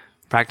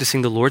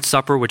 practicing the Lord's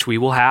Supper, which we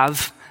will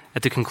have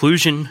at the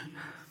conclusion,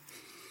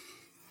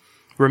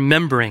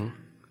 remembering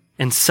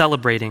and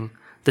celebrating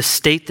the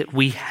state that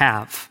we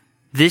have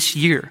this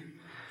year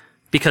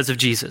because of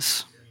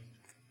Jesus.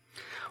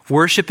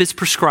 Worship is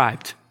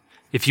prescribed.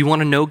 If you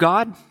want to know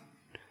God,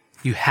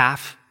 you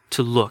have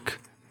to look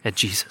at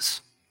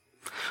Jesus.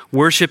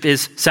 Worship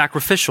is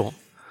sacrificial.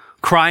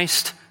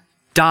 Christ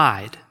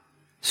died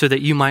so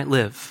that you might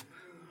live.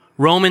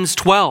 Romans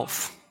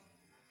 12.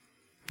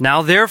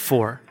 Now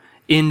therefore,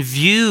 in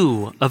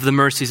view of the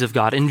mercies of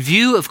God, in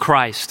view of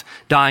Christ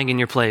dying in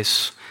your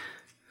place,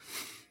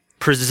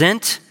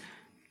 present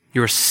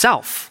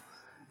yourself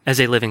as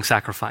a living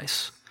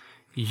sacrifice.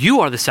 You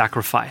are the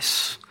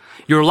sacrifice.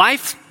 Your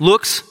life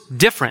looks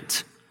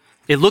different.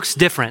 It looks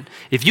different.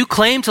 If you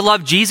claim to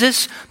love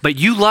Jesus, but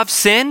you love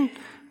sin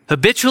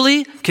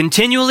habitually,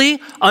 continually,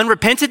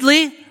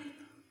 unrepentantly,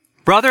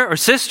 brother or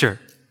sister,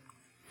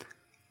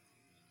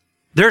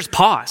 there's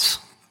pause.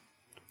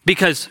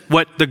 Because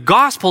what the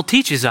gospel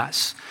teaches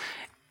us,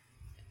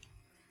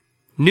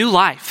 new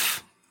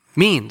life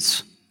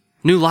means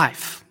new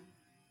life.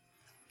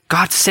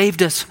 God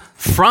saved us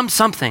from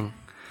something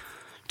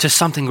to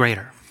something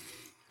greater.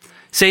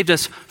 Saved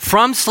us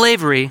from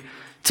slavery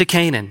to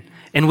Canaan.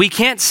 And we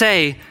can't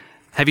say,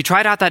 have you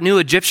tried out that new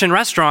Egyptian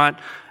restaurant?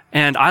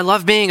 And I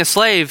love being a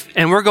slave.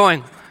 And we're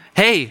going,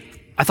 hey,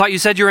 I thought you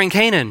said you were in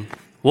Canaan.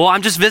 Well,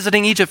 I'm just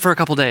visiting Egypt for a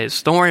couple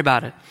days. Don't worry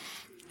about it.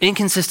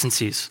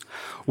 Inconsistencies.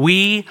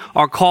 We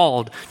are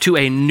called to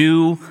a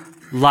new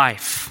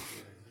life.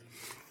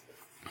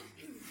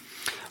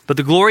 But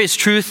the glorious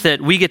truth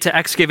that we get to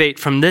excavate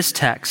from this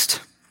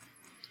text,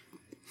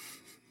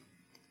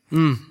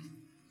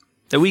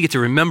 that we get to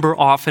remember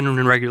often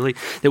and regularly,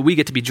 that we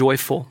get to be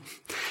joyful,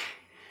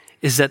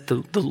 is that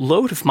the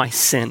load of my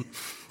sin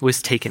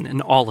was taken,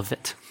 and all of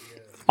it.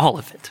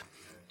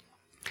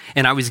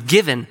 And I was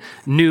given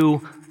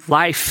new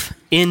life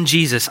in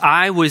Jesus.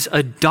 I was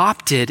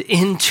adopted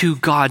into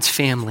God's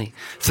family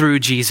through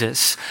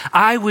Jesus.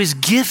 I was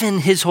given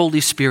his Holy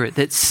Spirit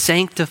that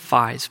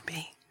sanctifies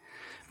me,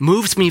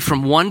 moves me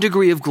from one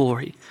degree of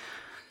glory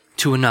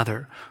to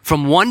another,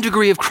 from one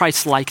degree of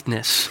Christ's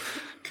likeness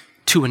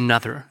to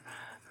another,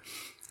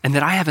 and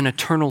that I have an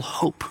eternal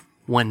hope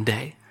one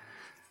day.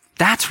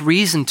 That's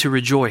reason to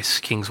rejoice,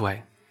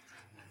 Kingsway.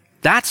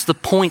 That's the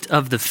point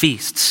of the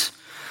feasts.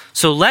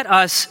 So let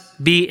us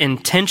be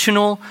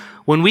intentional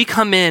when we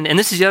come in, and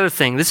this is the other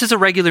thing. This is a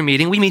regular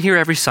meeting. We meet here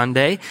every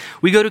Sunday.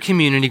 We go to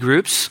community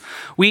groups.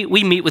 We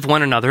meet with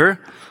one another.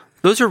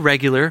 Those are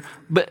regular,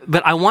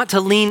 but I want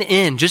to lean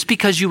in. Just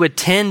because you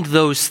attend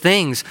those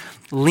things,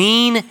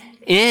 lean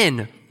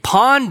in,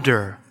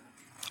 ponder.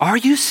 Are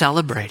you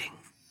celebrating?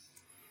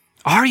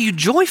 Are you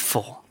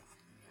joyful?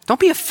 Don't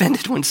be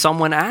offended when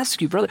someone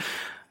asks you, brother,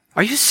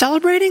 are you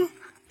celebrating?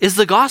 Is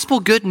the gospel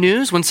good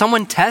news? When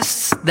someone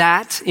tests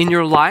that in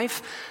your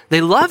life, they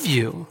love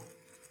you.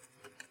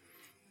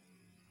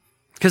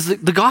 Because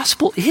the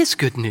gospel is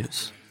good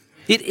news.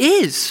 It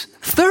is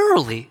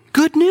thoroughly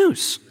good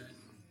news.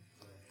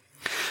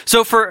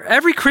 So for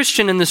every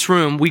Christian in this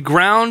room, we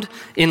ground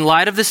in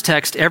light of this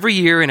text every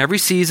year, in every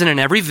season, in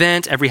every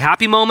event, every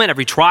happy moment,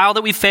 every trial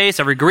that we face,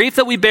 every grief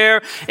that we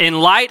bear,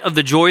 in light of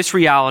the joyous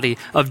reality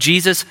of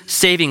Jesus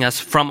saving us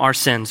from our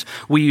sins.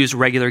 We use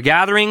regular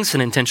gatherings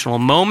and intentional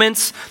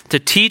moments to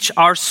teach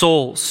our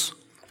souls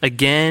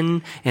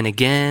again and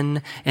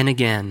again and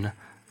again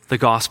the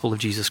gospel of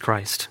Jesus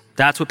Christ.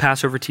 That's what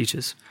Passover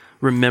teaches.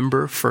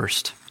 Remember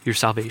first your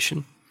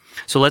salvation.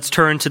 So let's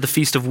turn to the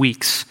Feast of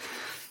Weeks.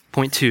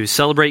 Point 2,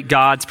 celebrate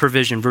God's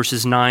provision,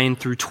 verses 9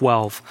 through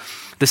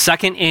 12. The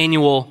second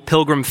annual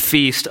pilgrim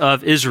feast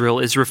of Israel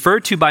is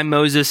referred to by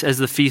Moses as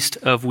the Feast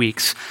of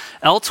Weeks.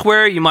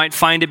 Elsewhere, you might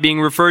find it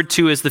being referred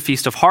to as the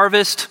Feast of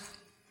Harvest,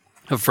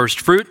 of First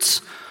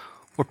Fruits,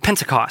 or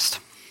Pentecost.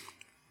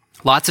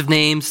 Lots of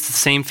names, it's the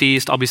same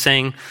feast. I'll be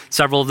saying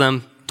several of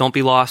them. Don't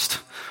be lost.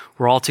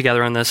 We're all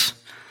together on this.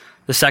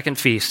 The second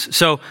feast.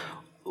 So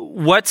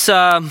what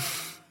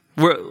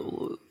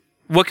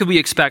could we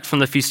expect from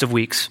the Feast of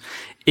Weeks?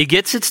 It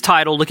gets its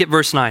title. Look at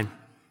verse 9.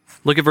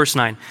 Look at verse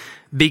 9.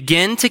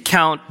 Begin to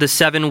count the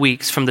 7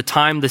 weeks from the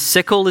time the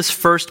sickle is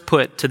first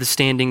put to the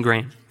standing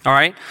grain. All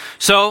right?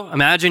 So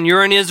imagine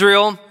you're in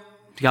Israel.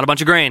 You got a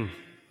bunch of grain.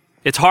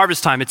 It's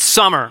harvest time. It's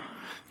summer.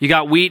 You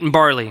got wheat and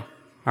barley.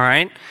 All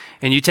right?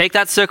 And you take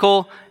that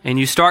sickle and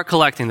you start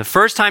collecting. The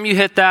first time you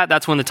hit that,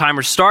 that's when the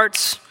timer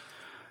starts.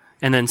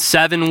 And then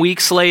 7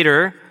 weeks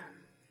later,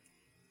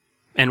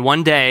 and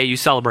one day, you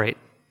celebrate.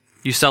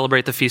 You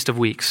celebrate the Feast of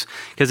Weeks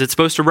because it's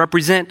supposed to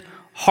represent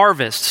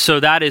harvest. So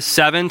that is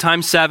 7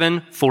 times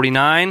 7,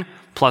 49,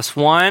 plus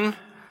 1.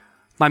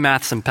 My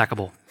math's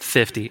impeccable.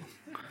 50.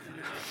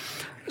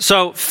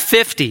 So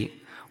 50.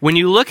 When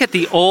you look at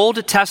the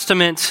Old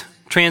Testament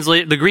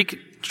the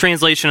Greek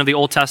translation of the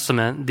Old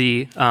Testament,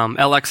 the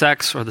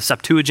LXX or the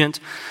Septuagint,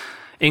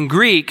 in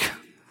Greek,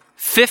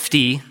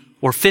 50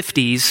 or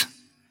 50s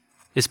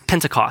is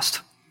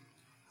Pentecost.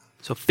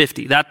 So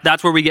 50.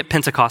 That's where we get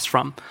Pentecost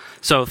from.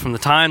 So from the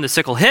time the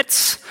sickle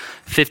hits,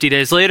 50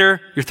 days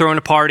later, you're throwing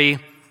a party,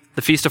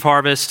 the Feast of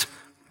Harvest,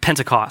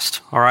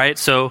 Pentecost, all right?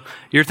 So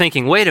you're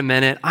thinking, wait a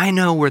minute, I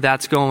know where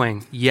that's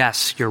going.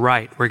 Yes, you're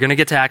right. We're going to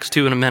get to Acts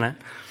 2 in a minute.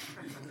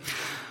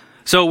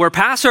 So where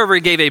Passover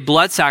gave a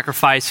blood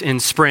sacrifice in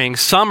spring,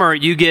 summer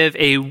you give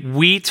a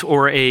wheat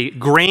or a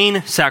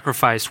grain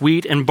sacrifice,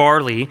 wheat and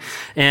barley,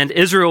 and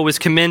Israel was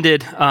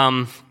commanded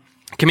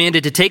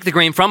to take the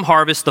grain from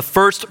harvest, the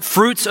first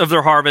fruits of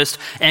their harvest,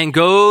 and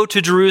go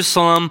to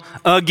Jerusalem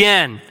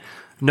again.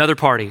 Another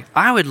party.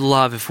 I would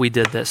love if we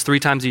did this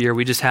 3 times a year.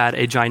 We just had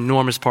a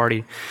ginormous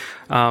party.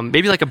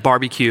 Maybe like a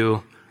barbecue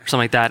or something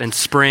like that in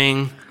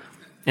spring,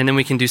 and then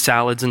we can do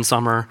salads in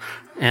summer,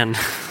 and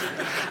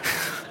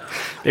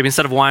maybe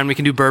instead of wine, we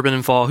can do bourbon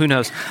in fall. Who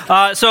knows?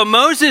 So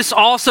Moses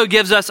also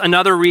gives us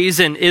another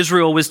reason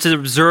Israel was to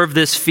observe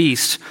this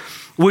feast,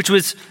 which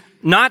was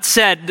not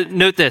said,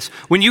 note this,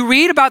 when you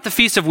read about the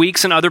Feast of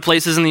Weeks in other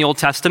places in the Old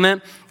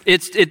Testament,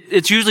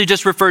 it's usually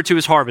just referred to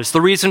as harvest.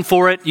 The reason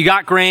for it, you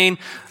got grain,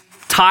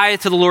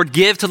 tithe to the Lord,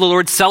 give to the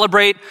Lord,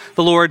 celebrate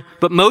the Lord.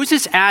 But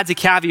Moses adds a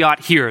caveat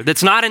here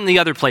that's not in the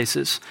other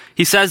places.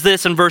 He says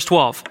this in verse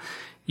 12,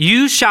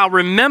 you shall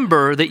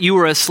remember that you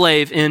were a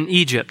slave in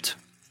Egypt.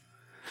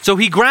 So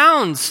he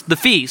grounds the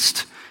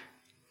feast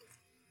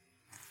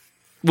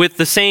with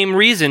the same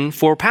reason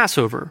for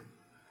Passover,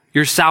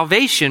 your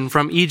salvation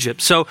from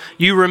Egypt. So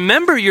you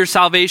remember your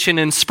salvation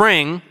in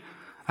spring.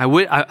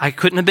 I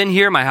couldn't have been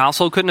here. My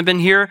household couldn't have been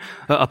here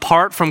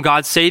apart from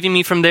God saving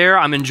me from there.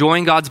 I'm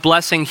enjoying God's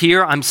blessing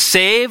here. I'm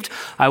saved.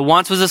 I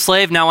once was a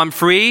slave. Now I'm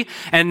free.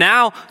 And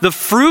now the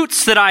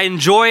fruits that I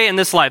enjoy in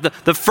this life,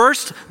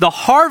 the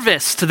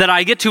harvest that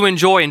I get to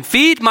enjoy and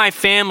feed my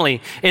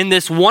family in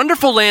this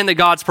wonderful land that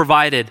God's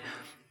provided.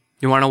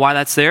 You want to know why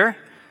that's there?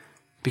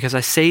 Because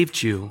I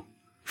saved you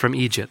from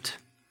Egypt.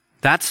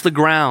 That's the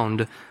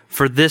ground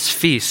for this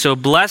feast. So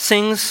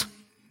blessings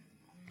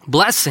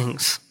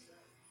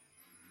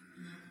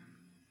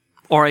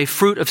or a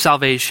fruit of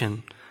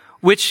salvation,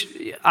 which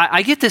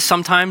I get this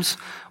sometimes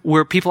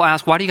where people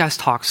ask, why do you guys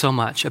talk so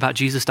much about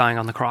Jesus dying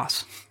on the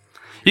cross?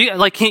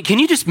 Can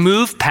you just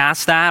move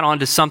past that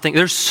onto something?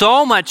 There's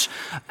so much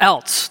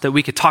else that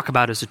we could talk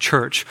about as a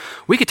church.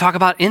 We could talk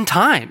about end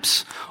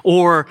times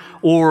or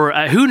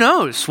who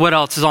knows what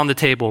else is on the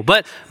table.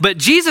 But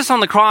Jesus on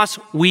the cross,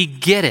 we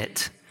get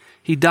it.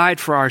 He died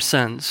for our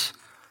sins.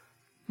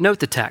 Note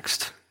the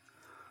text.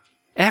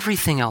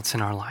 Everything else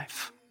in our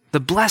life, the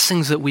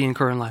blessings that we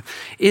incur in life,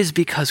 is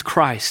because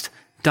Christ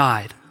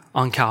died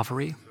on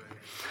Calvary.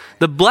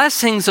 The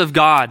blessings of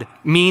God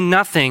mean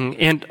nothing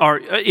and are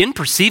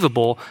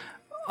imperceivable,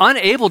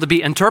 unable to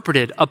be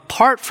interpreted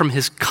apart from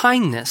his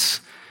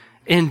kindness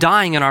in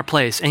dying in our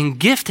place and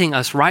gifting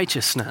us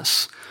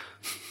righteousness,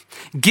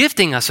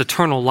 gifting us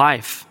eternal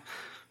life.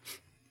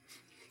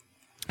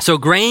 So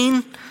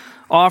grain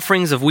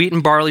offerings of wheat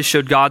and barley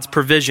showed God's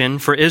provision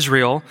for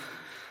Israel.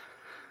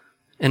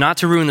 And not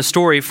to ruin the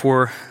story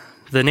for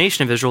the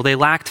nation of Israel, they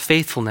lacked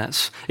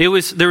faithfulness. There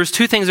was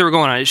 2 things that were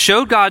going on. It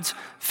showed God's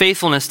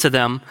faithfulness to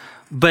them,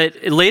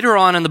 but later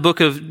on in the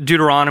book of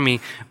Deuteronomy,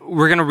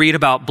 we're going to read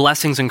about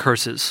blessings and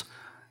curses.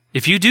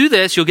 If you do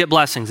this, you'll get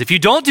blessings. If you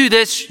don't do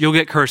this, you'll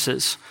get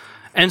curses.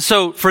 And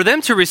so for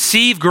them to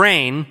receive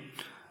grain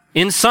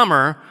in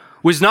summer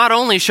was not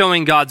only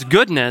showing God's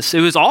goodness, it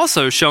was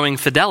also showing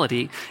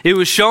fidelity. It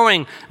was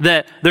showing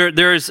that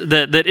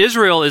that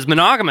Israel is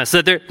monogamous,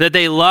 that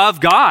they love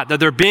God, that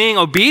they're being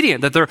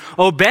obedient, that they're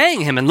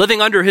obeying him and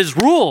living under his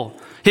rule,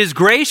 his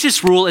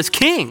gracious rule as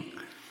king.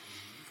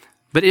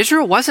 But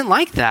Israel wasn't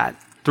like that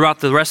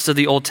throughout the rest of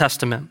the Old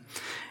Testament.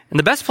 And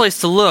the best place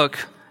to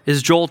look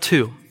is Joel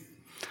 2.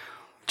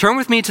 Turn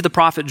with me to the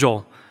prophet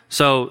Joel.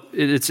 So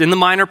it's in the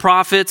Minor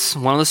Prophets,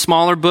 one of the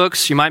smaller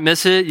books. You might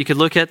miss it. You could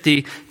look at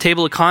the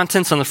table of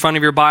contents on the front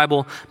of your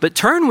Bible. But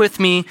turn with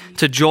me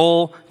to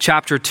Joel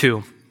chapter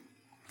 2.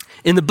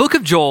 In the book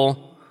of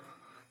Joel,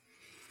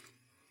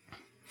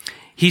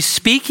 he's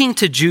speaking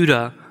to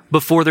Judah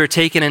before they're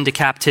taken into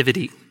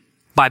captivity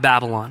by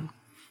Babylon.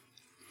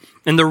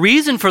 And the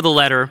reason for the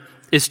letter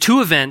is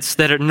 2 events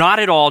that are not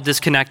at all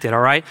disconnected, all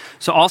right?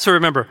 So also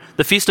remember,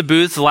 the Feast of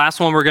Booths, the last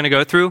one we're going to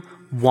go through,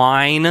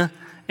 wine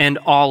and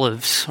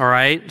olives, all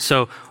right?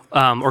 So,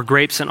 or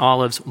grapes and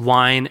olives,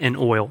 wine and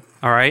oil,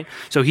 all right?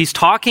 So he's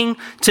talking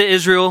to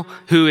Israel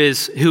who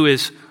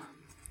is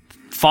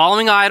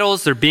following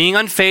idols, they're being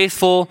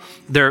unfaithful,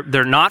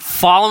 they're not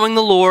following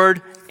the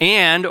Lord,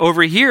 and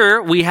over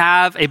here we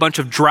have a bunch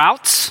of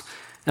droughts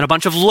and a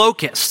bunch of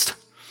locusts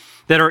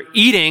that are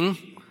eating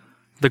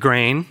the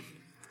grain.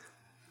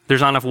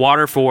 There's not enough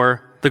water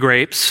for the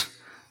grapes.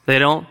 They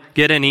don't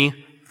get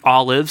any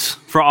olives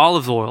for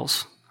olive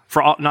oils.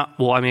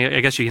 I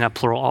guess you can have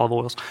plural olive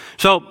oils.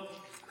 So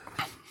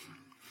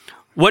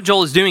what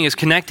Joel is doing is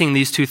connecting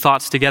these 2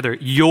 thoughts together.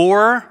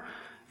 Your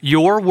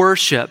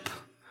worship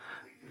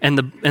and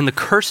the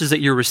curses that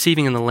you're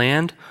receiving in the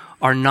land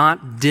are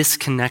not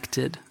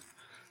disconnected.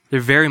 They're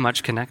very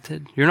much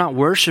connected. You're not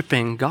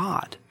worshiping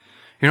God.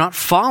 You're not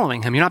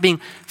following him. You're not being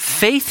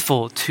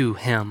faithful to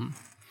him.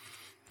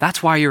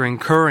 That's why you're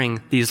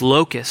incurring these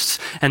locusts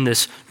and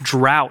this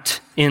drought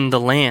in the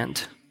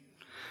land.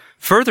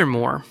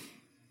 Furthermore,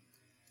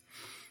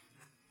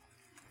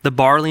 the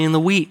barley and the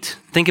wheat.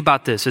 Think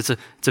about this. It's a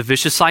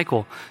vicious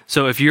cycle.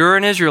 So if you're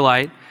an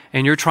Israelite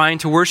and you're trying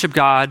to worship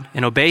God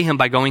and obey him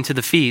by going to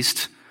the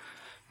feast,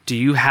 do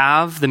you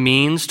have the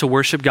means to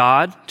worship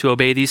God, to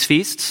obey these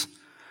feasts?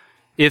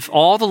 If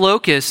all the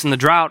locusts and the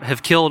drought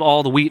have killed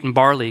all the wheat and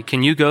barley,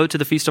 can you go to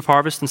the Feast of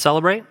Harvest and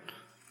celebrate?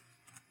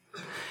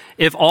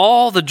 If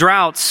all the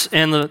droughts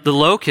and the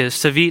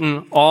locusts have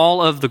eaten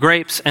all of the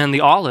grapes and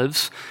the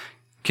olives,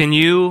 can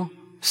you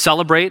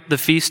celebrate the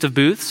Feast of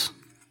Booths?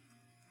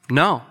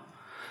 No.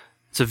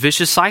 It's a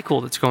vicious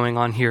cycle that's going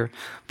on here.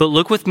 But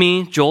look with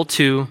me, Joel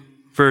 2,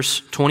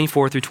 verse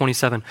 24 through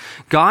 27.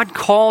 God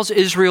calls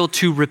Israel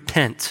to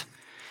repent.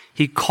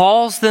 He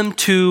calls them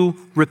to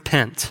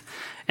repent.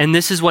 And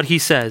this is what he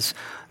says.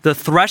 The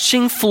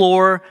threshing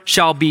floor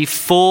shall be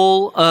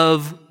full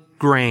of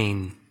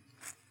grain.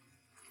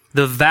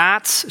 The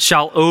vats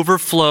shall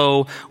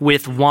overflow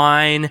with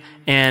wine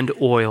and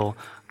oil.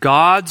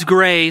 God's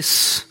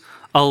grace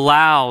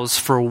allows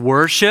for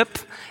worship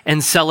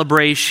and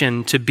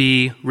celebration to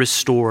be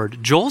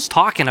restored. Joel's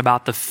talking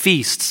about the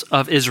feasts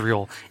of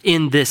Israel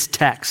in this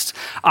text.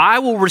 I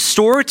will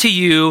restore to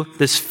you,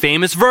 this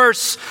famous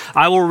verse,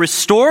 I will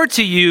restore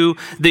to you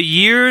the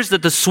years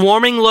that the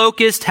swarming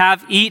locust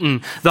have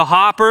eaten, the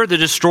hopper, the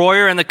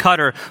destroyer, and the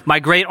cutter, my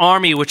great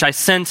army which I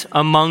sent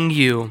among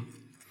you.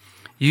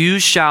 You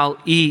shall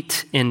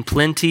eat in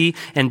plenty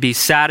and be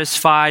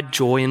satisfied,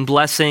 joy and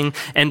blessing,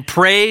 and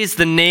praise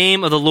the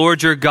name of the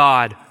Lord your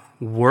God.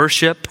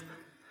 Worship,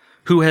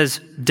 who has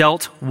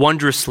dealt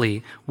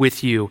wondrously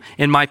with you,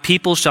 and my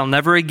people shall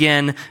never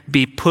again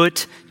be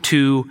put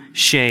to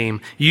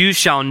shame. You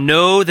shall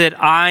know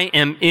that I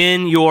am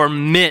in your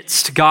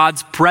midst,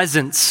 God's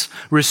presence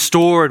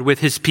restored with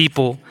his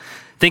people.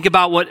 Think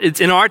about what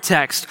it's in our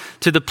text,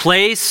 to the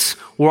place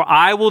where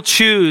I will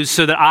choose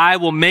so that I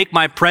will make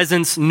my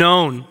presence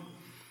known.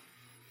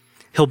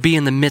 He'll be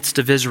in the midst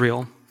of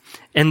Israel.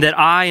 And that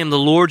I am the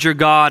Lord your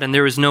God, and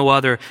there is no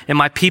other, and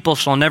my people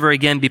shall never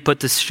again be put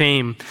to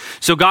shame.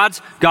 So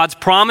God's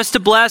promise to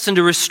bless and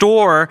to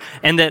restore,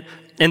 and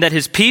that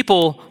his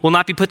people will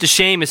not be put to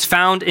shame is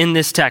found in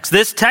this text.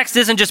 This text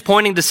isn't just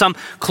pointing to some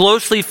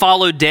closely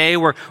followed day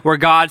where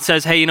God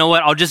says, hey, you know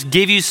what? I'll just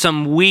give you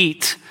some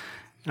wheat.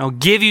 I'll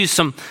give you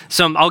some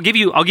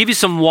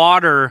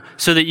water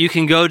so that you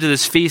can go to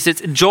this feast.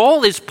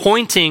 Joel is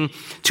pointing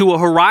to a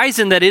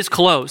horizon that is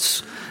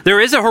close. There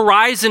is a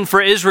horizon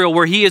for Israel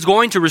where he is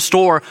going to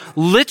restore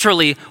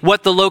literally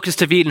what the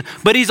locusts have eaten.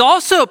 But he's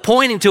also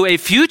pointing to a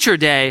future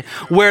day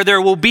where there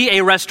will be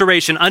a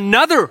restoration,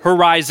 another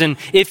horizon,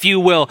 if you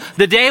will.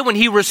 The day when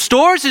he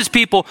restores his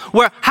people,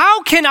 where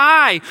how can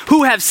I,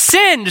 who have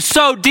sinned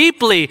so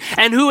deeply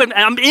and who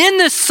am in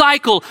this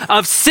cycle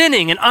of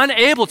sinning and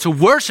unable to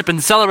worship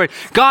and celebrate,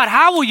 God,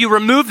 how will you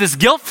remove this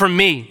guilt from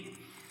me?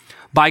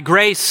 By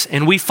grace,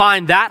 and we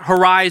find that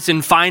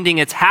horizon finding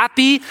its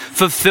happy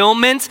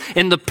fulfillment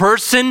in the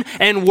person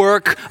and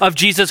work of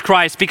Jesus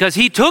Christ, because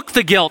he took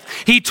the guilt,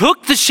 he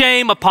took the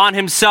shame upon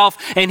himself,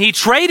 and he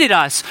traded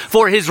us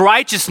for his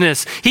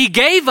righteousness. He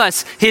gave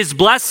us his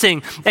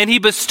blessing, and he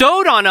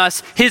bestowed on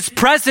us his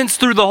presence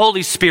through the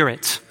Holy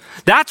Spirit.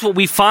 That's what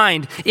we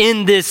find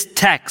in this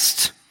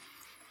text.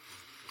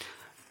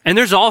 And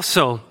there's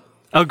also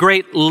a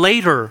great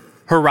later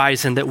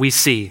horizon that we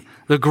see.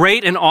 The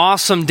great and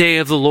awesome day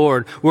of the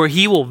Lord, where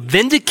he will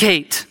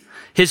vindicate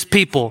his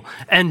people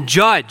and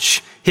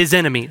judge his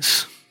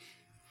enemies.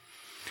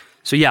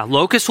 So yeah,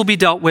 locusts will be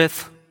dealt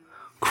with,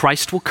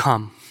 Christ will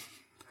come,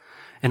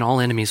 and all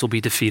enemies will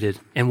be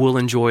defeated, and we'll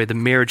enjoy the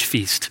marriage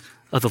feast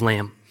of the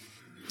Lamb.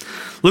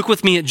 Look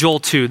with me at Joel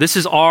 2. This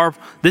is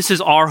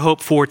our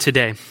hope for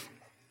today.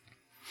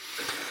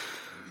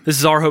 This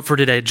is our hope for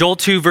today. Joel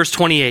 2, verse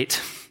 28.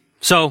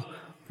 So,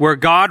 where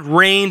God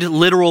rained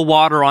literal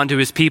water onto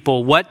his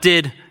people, what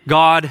did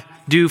God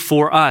do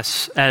for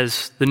us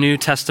as the New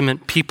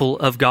Testament people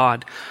of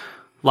God?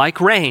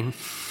 Like rain,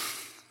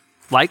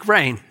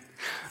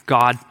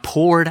 God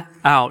poured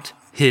out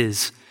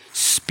his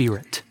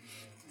Spirit.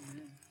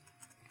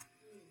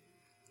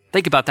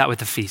 Think about that with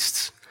the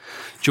feasts.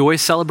 Joy,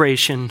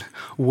 celebration,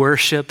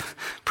 worship,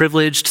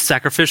 privileged,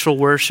 sacrificial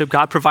worship.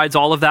 God provides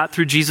all of that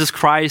through Jesus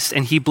Christ,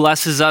 and he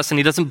blesses us, and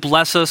he doesn't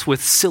bless us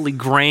with silly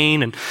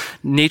grain and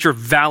Nature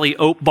Valley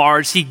oat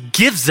bars. He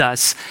gives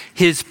us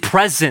his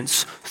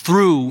presence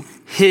through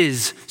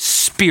his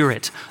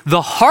Spirit.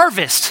 The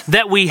harvest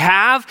that we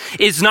have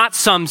is not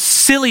some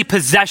silly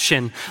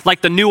possession like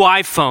the new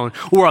iPhone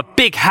or a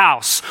big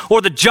house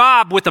or the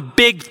job with a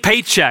big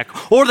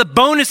paycheck or the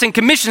bonus and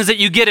commissions that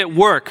you get at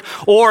work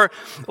or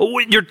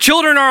your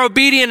children are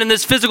obedient in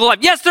this physical life.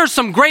 Yes, there's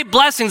some great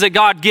blessings that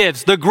God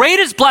gives. The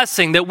greatest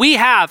blessing that we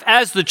have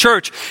as the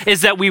church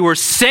is that we were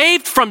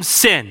saved from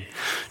sin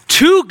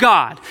to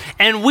God,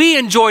 and we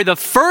enjoy the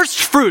first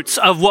fruits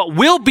of what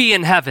will be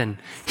in heaven,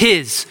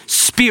 his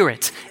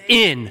Spirit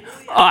in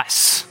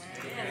us.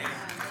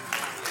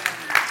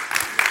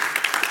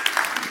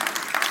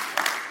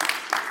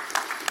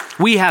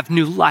 We have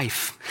new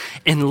life,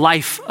 and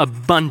life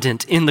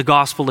abundant in the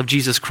gospel of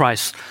Jesus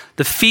Christ.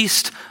 The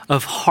feast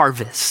of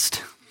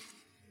harvest.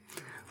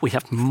 We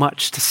have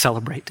much to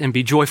celebrate and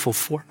be joyful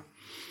for.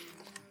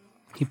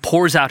 He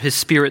pours out his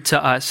Spirit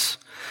to us,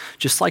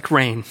 just like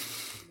rain.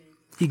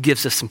 He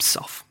gives us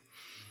himself.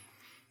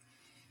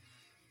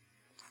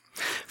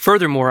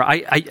 Furthermore,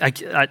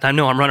 I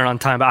know I'm running on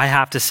time, but I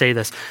have to say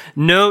this.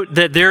 Note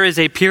that there is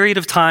a period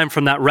of time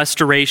from that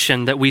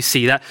restoration that we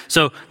see.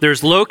 So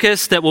there's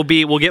locusts that we'll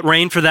get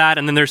rain for that,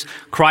 and then there's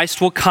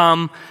Christ will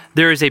come.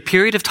 There is a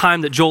period of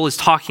time that Joel is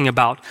talking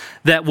about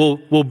that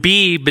will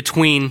be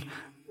between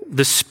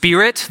the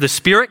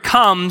Spirit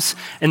comes,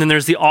 and then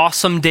there's the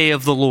awesome day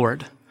of the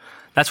Lord.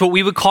 That's what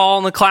we would call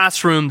in the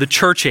classroom the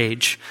church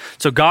age.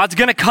 So God's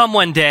going to come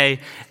one day,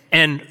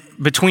 and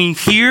between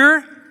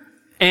here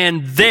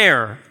and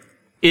there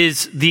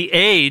is the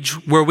age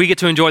where we get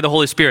to enjoy the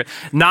Holy Spirit.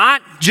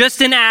 Not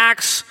just in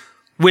Acts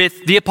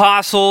with the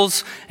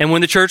apostles and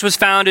when the church was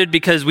founded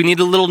because we need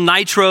a little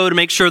nitro to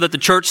make sure that the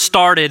church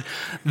started.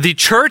 The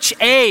church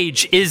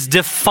age is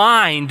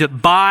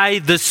defined by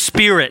the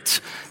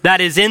Spirit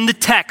that is in the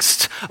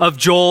text of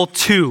Joel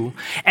 2.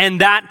 And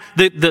that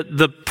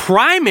the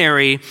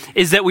primary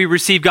is that we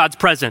receive God's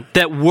presence,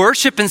 that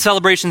worship and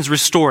celebration is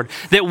restored,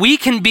 that we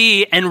can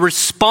be and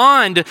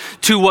respond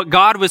to what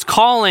God was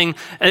calling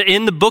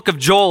in the book of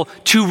Joel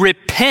to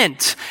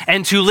repent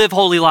and to live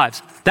holy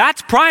lives.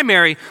 That's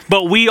primary,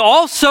 but we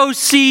also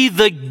see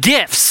the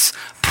gifts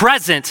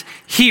present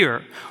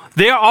here.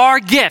 There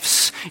are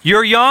gifts.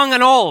 You're young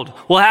and old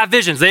will have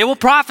visions. They will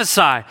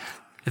prophesy.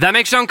 If that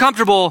makes you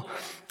uncomfortable,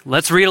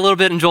 let's read a little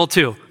bit in Joel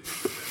 2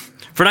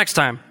 for next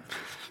time.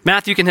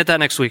 Matthew can hit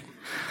that next week.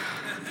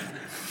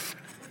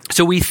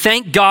 So we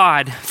thank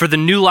God for the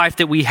new life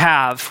that we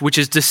have, which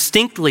is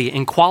distinctly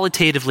and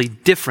qualitatively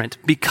different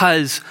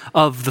because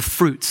of the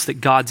fruits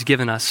that God's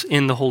given us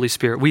in the Holy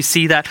Spirit. We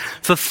see that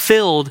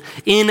fulfilled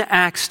in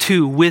Acts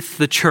 2 with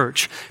the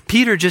church.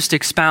 Peter just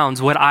expounds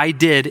what I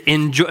did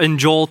in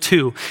Joel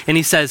 2, and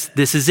he says,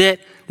 this is it.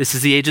 This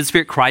is the age of the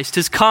Spirit. Christ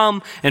has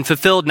come and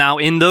fulfilled now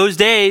in those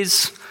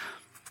days,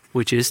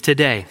 which is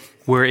today.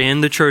 We're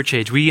in the church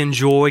age. We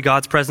enjoy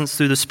God's presence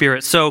through the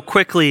Spirit. So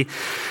quickly,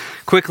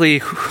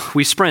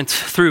 we sprint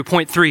through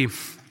point 3.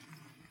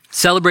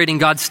 Celebrating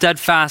God's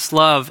steadfast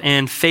love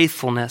and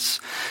faithfulness.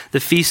 The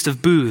Feast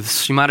of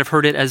Booths. You might have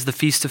heard it as the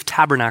Feast of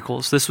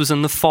Tabernacles. This was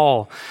in the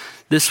fall.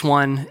 This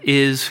one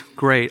is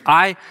great.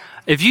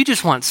 If you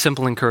just want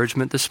simple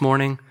encouragement this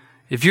morning,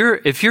 if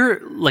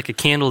you're like a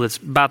candle that's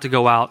about to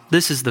go out,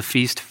 this is the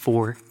feast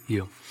for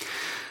you.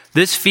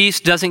 This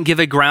feast doesn't give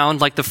a ground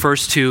like the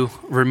first two,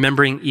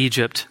 remembering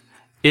Egypt.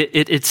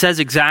 It says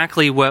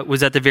exactly what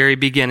was at the very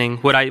beginning,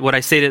 what I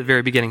stated at the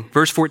very beginning.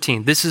 Verse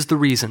 14, this is the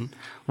reason.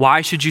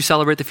 Why should you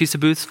celebrate the Feast of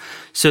Booths?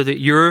 So that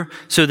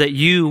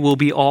you will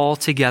be all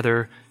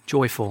together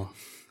joyful.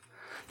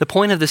 The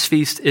point of this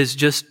feast is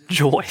just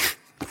joy.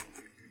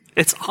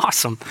 It's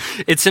awesome.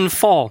 It's in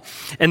fall.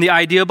 And the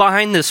idea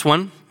behind this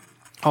one,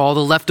 all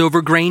the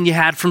leftover grain you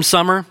had from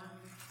summer,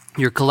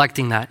 you're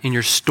collecting that and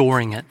you're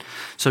storing it.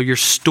 So you're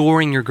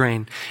storing your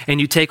grain, and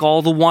you take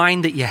all the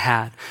wine that you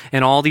had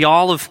and all the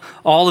olive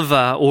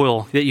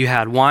oil that you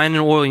had, wine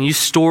and oil, and you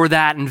store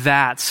that in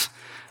vats.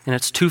 And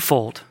it's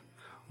twofold.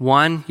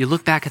 One, you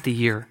look back at the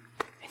year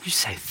and you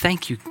say,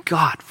 thank you,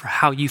 God, for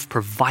how you've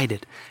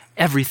provided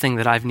everything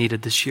that I've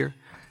needed this year.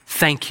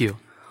 Thank you.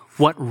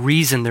 What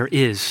reason there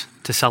is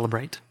to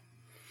celebrate.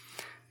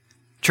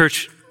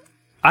 Church,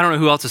 I don't know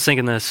who else is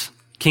thinking this.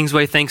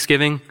 Kingsway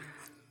Thanksgiving.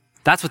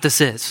 That's what this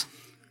is.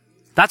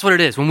 That's what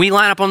it is. When we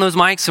line up on those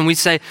mics and we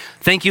say,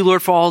 thank you,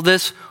 Lord, for all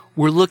this,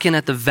 we're looking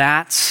at the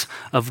vats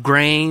of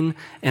grain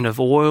and of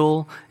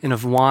oil and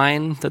of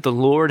wine that the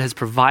Lord has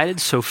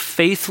provided so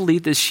faithfully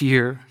this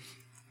year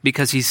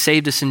because he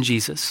saved us in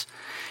Jesus.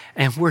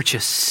 And we're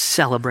just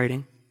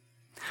celebrating.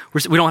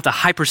 We don't have to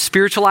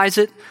hyper-spiritualize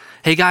it.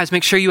 Hey, guys,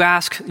 make sure you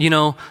ask,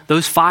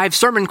 those 5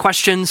 sermon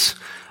questions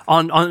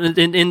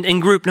in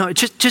group. No,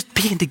 just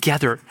being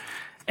together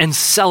and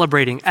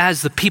celebrating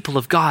as the people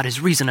of God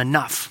is reason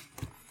enough.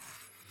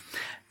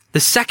 The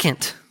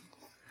second,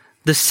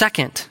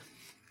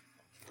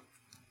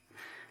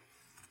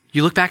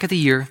 you look back at the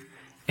year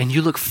and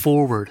you look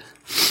forward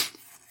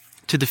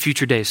to the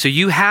future days. So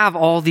you have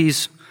all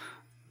these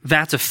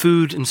vats of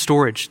food and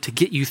storage to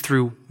get you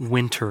through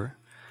winter.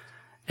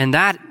 And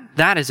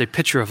that is a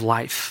picture of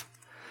life.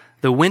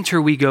 The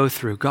winter we go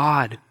through,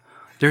 God,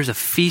 there's a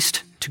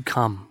feast to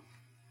come.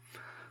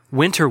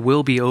 Winter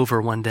will be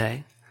over one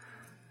day.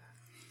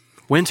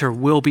 Winter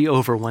will be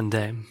over one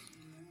day.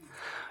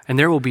 And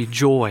there will be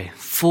joy,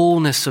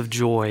 fullness of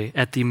joy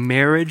at the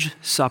marriage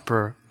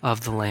supper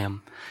of the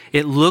Lamb.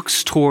 It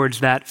looks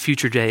towards that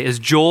future day. As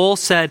Joel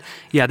said,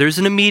 there's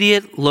an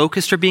immediate,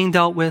 locusts are being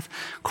dealt with.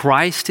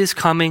 Christ is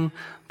coming,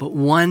 but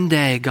one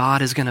day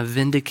God is going to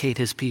vindicate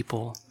his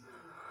people.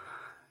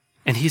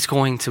 And he's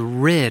going to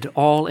rid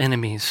all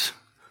enemies.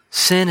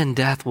 Sin and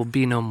death will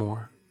be no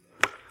more.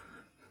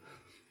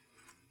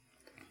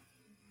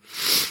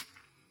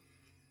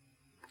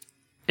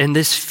 And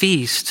this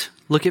feast,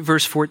 look at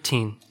verse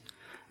 14.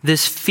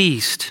 this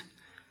feast,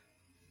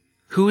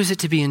 who is it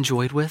to be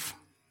enjoyed with?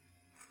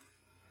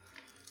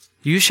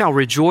 You shall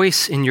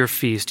rejoice in your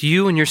feast,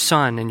 you and your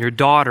son and your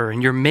daughter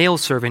and your male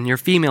servant and your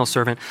female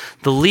servant,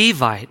 the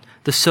Levite,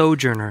 the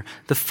sojourner,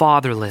 the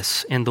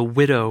fatherless, and the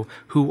widow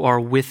who are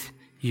with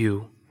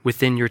you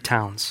within your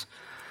towns.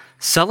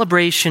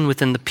 Celebration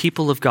within the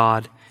people of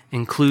God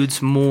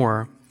includes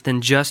more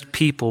than just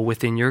people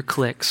within your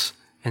cliques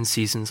and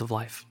seasons of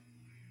life.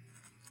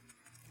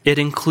 It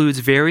includes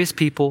various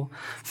people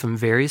from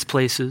various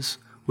places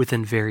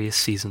within various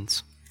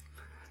seasons.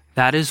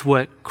 That is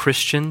what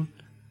Christian,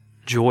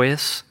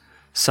 joyous,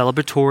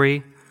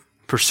 celebratory,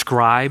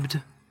 prescribed,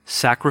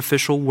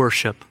 sacrificial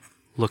worship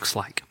looks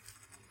like.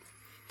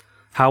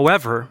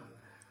 However,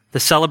 the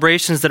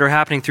celebrations that are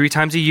happening 3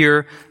 times a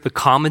year, the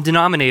common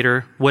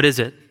denominator, what is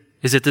it?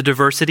 Is it the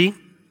diversity?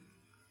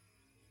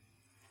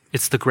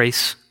 It's the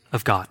grace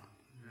of God.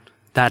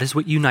 That is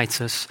what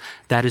unites us.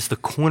 That is the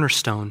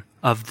cornerstone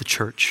of the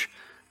church.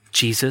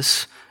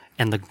 Jesus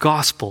and the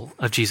gospel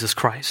of Jesus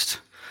Christ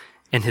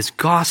and his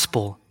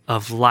gospel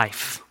of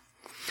life.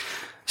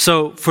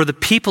 So for the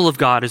people of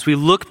God, as we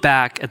look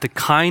back at the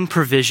kind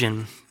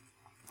provision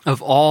of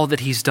all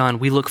that he's done,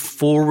 we look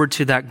forward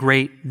to that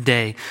great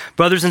day.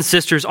 Brothers and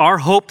sisters, our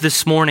hope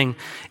this morning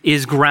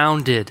is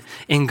grounded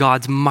in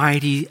God's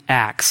mighty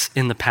acts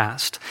in the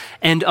past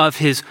and of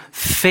his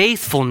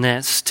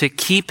faithfulness to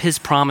keep his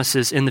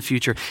promises in the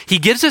future. He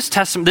gives us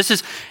testimony. This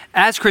is,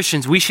 as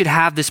Christians, we should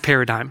have this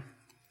paradigm.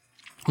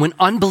 When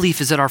unbelief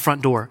is at our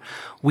front door,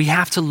 we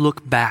have to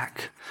look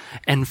back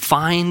and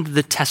find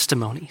the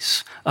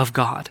testimonies of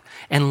God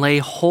and lay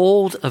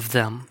hold of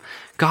them.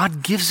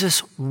 God gives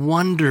us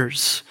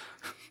wonders,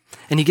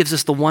 and he gives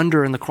us the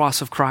wonder in the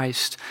cross of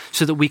Christ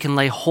so that we can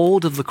lay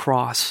hold of the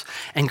cross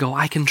and go,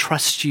 I can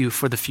trust you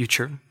for the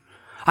future.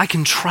 I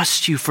can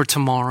trust you for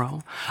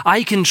tomorrow.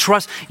 I can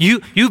trust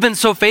you. You've been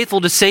so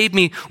faithful to save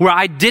me where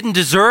I didn't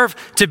deserve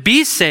to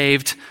be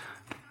saved.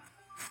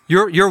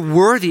 You're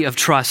worthy of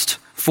trust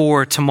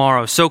for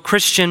tomorrow. So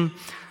Christian,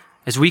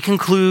 as we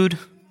conclude,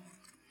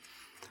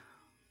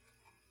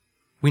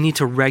 we need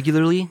to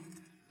regularly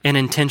and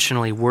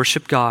intentionally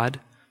worship God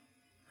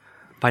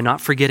by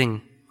not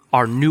forgetting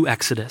our new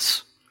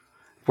Exodus,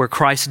 where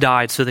Christ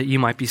died so that you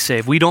might be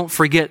saved. We don't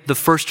forget the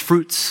first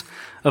fruits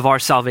of our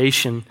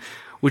salvation,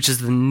 which is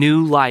the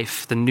new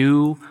life, the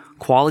new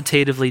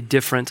qualitatively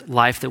different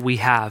life that we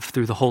have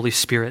through the Holy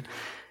Spirit.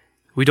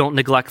 We don't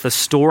neglect the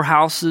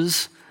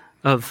storehouses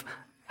of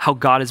how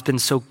God has been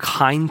so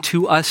kind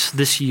to us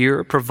this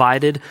year,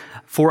 provided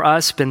for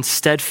us, been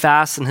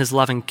steadfast in his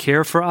loving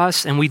care for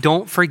us, and we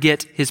don't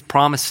forget his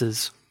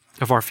promises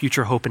of our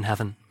future hope in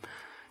heaven.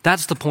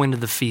 That's the point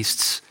of the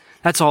feasts.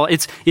 That's all.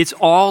 It's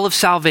all of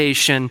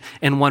salvation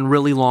in one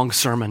really long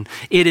sermon.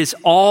 It is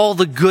all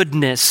the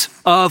goodness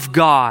of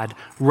God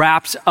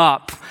wrapped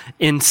up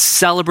in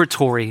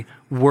celebratory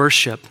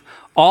worship.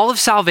 All of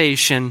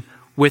salvation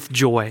with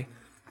joy.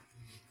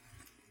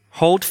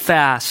 Hold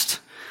fast,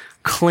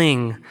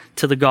 cling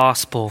to the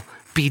gospel,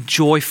 be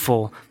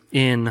joyful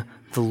in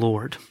the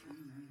Lord.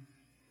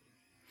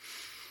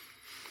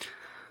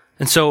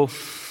 And so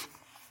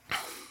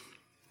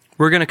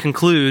we're going to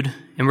conclude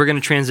and we're going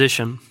to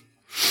transition.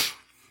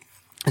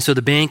 And so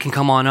the band can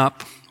come on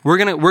up. We're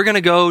going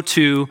to go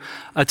to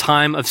a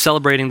time of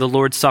celebrating the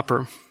Lord's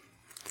Supper.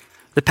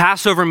 The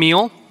Passover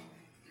meal,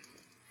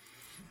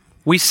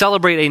 we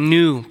celebrate a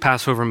new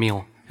Passover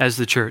meal as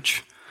the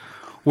church.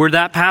 Where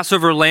that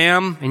Passover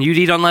lamb and you'd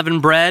eat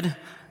unleavened bread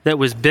that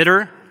was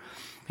bitter,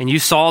 and you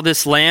saw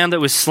this lamb that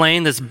was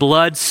slain, this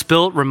blood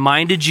spilt,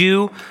 reminded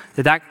you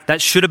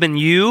that should have been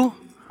you.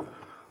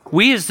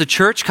 We as the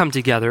church come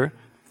together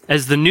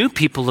as the new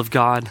people of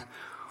God,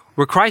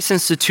 where Christ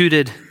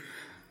instituted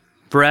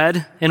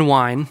bread and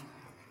wine,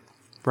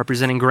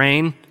 representing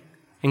grain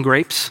and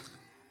grapes,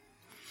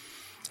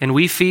 and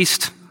we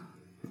feast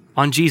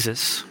on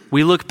Jesus.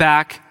 We look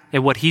back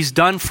at what he's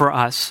done for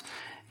us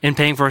in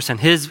paying for our sin.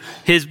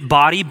 His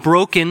body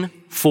broken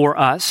for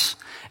us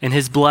and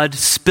his blood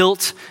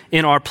spilt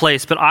in our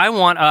place. But I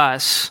want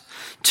us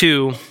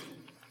to,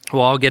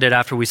 well, I'll get it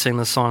after we sing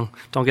this song.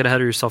 Don't get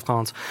ahead of yourself,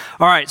 Collins.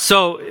 All right,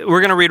 so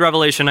we're going to read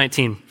Revelation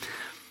 19.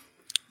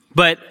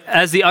 But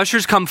as the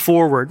ushers come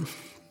forward,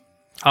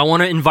 I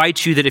want to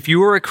invite you that if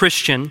you are a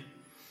Christian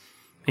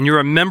and you're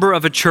a member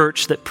of a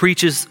church that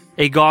preaches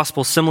a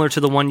gospel similar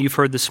to the one you've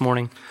heard this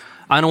morning,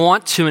 I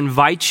want to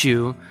invite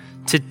you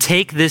to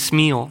take this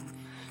meal,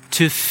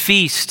 to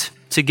feast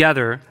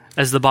together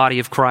as the body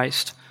of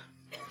Christ.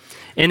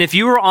 And if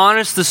you were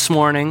honest this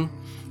morning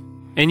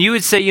and you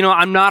would say,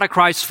 I'm not a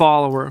Christ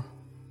follower,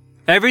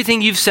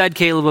 everything you've said,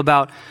 Caleb,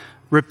 about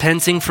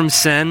repenting from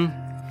sin,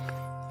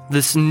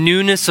 this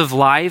newness of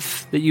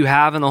life that you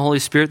have in the Holy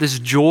Spirit, this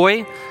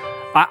joy,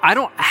 I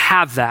don't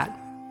have that.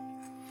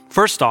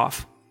 First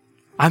off,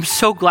 I'm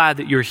so glad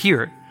that you're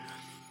here.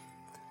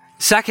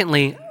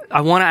 Secondly,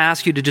 I want to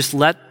ask you to just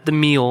let the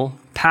meal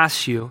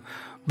pass you.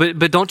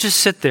 But don't just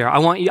sit there. I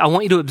want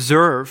you to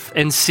observe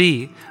and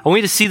see. I want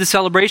you to see the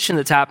celebration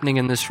that's happening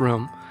in this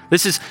room.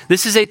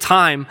 This is a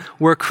time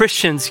where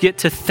Christians get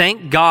to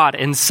thank God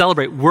and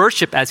celebrate,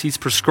 worship as he's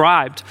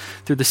prescribed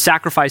through the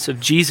sacrifice of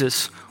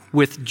Jesus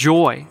with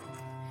joy,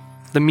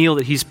 the meal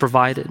that he's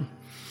provided.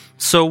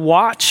 So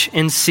watch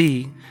and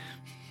see.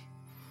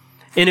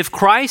 And if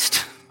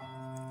Christ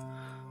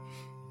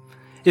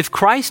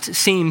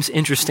seems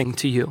interesting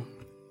to you,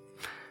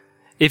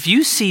 if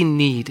you see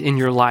need in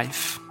your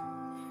life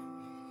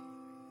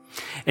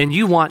and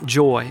you want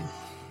joy,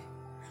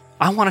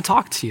 I want to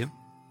talk to you.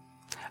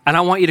 And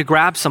I want you to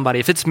grab somebody.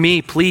 If it's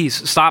me,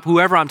 please stop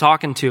whoever I'm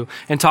talking to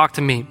and talk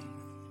to me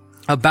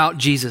about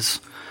Jesus.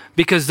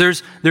 Because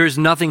there's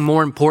nothing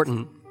more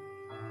important.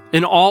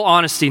 In all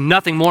honesty,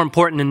 nothing more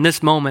important in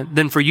this moment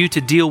than for you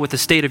to deal with the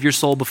state of your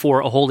soul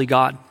before a holy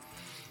God.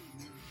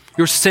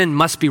 Your sin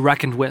must be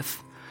reckoned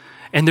with.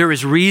 And there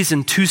is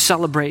reason to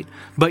celebrate,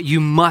 but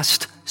you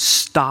must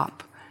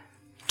stop,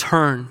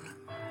 turn,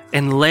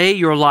 and lay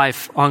your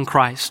life on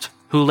Christ,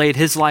 who laid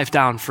his life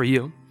down for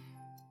you.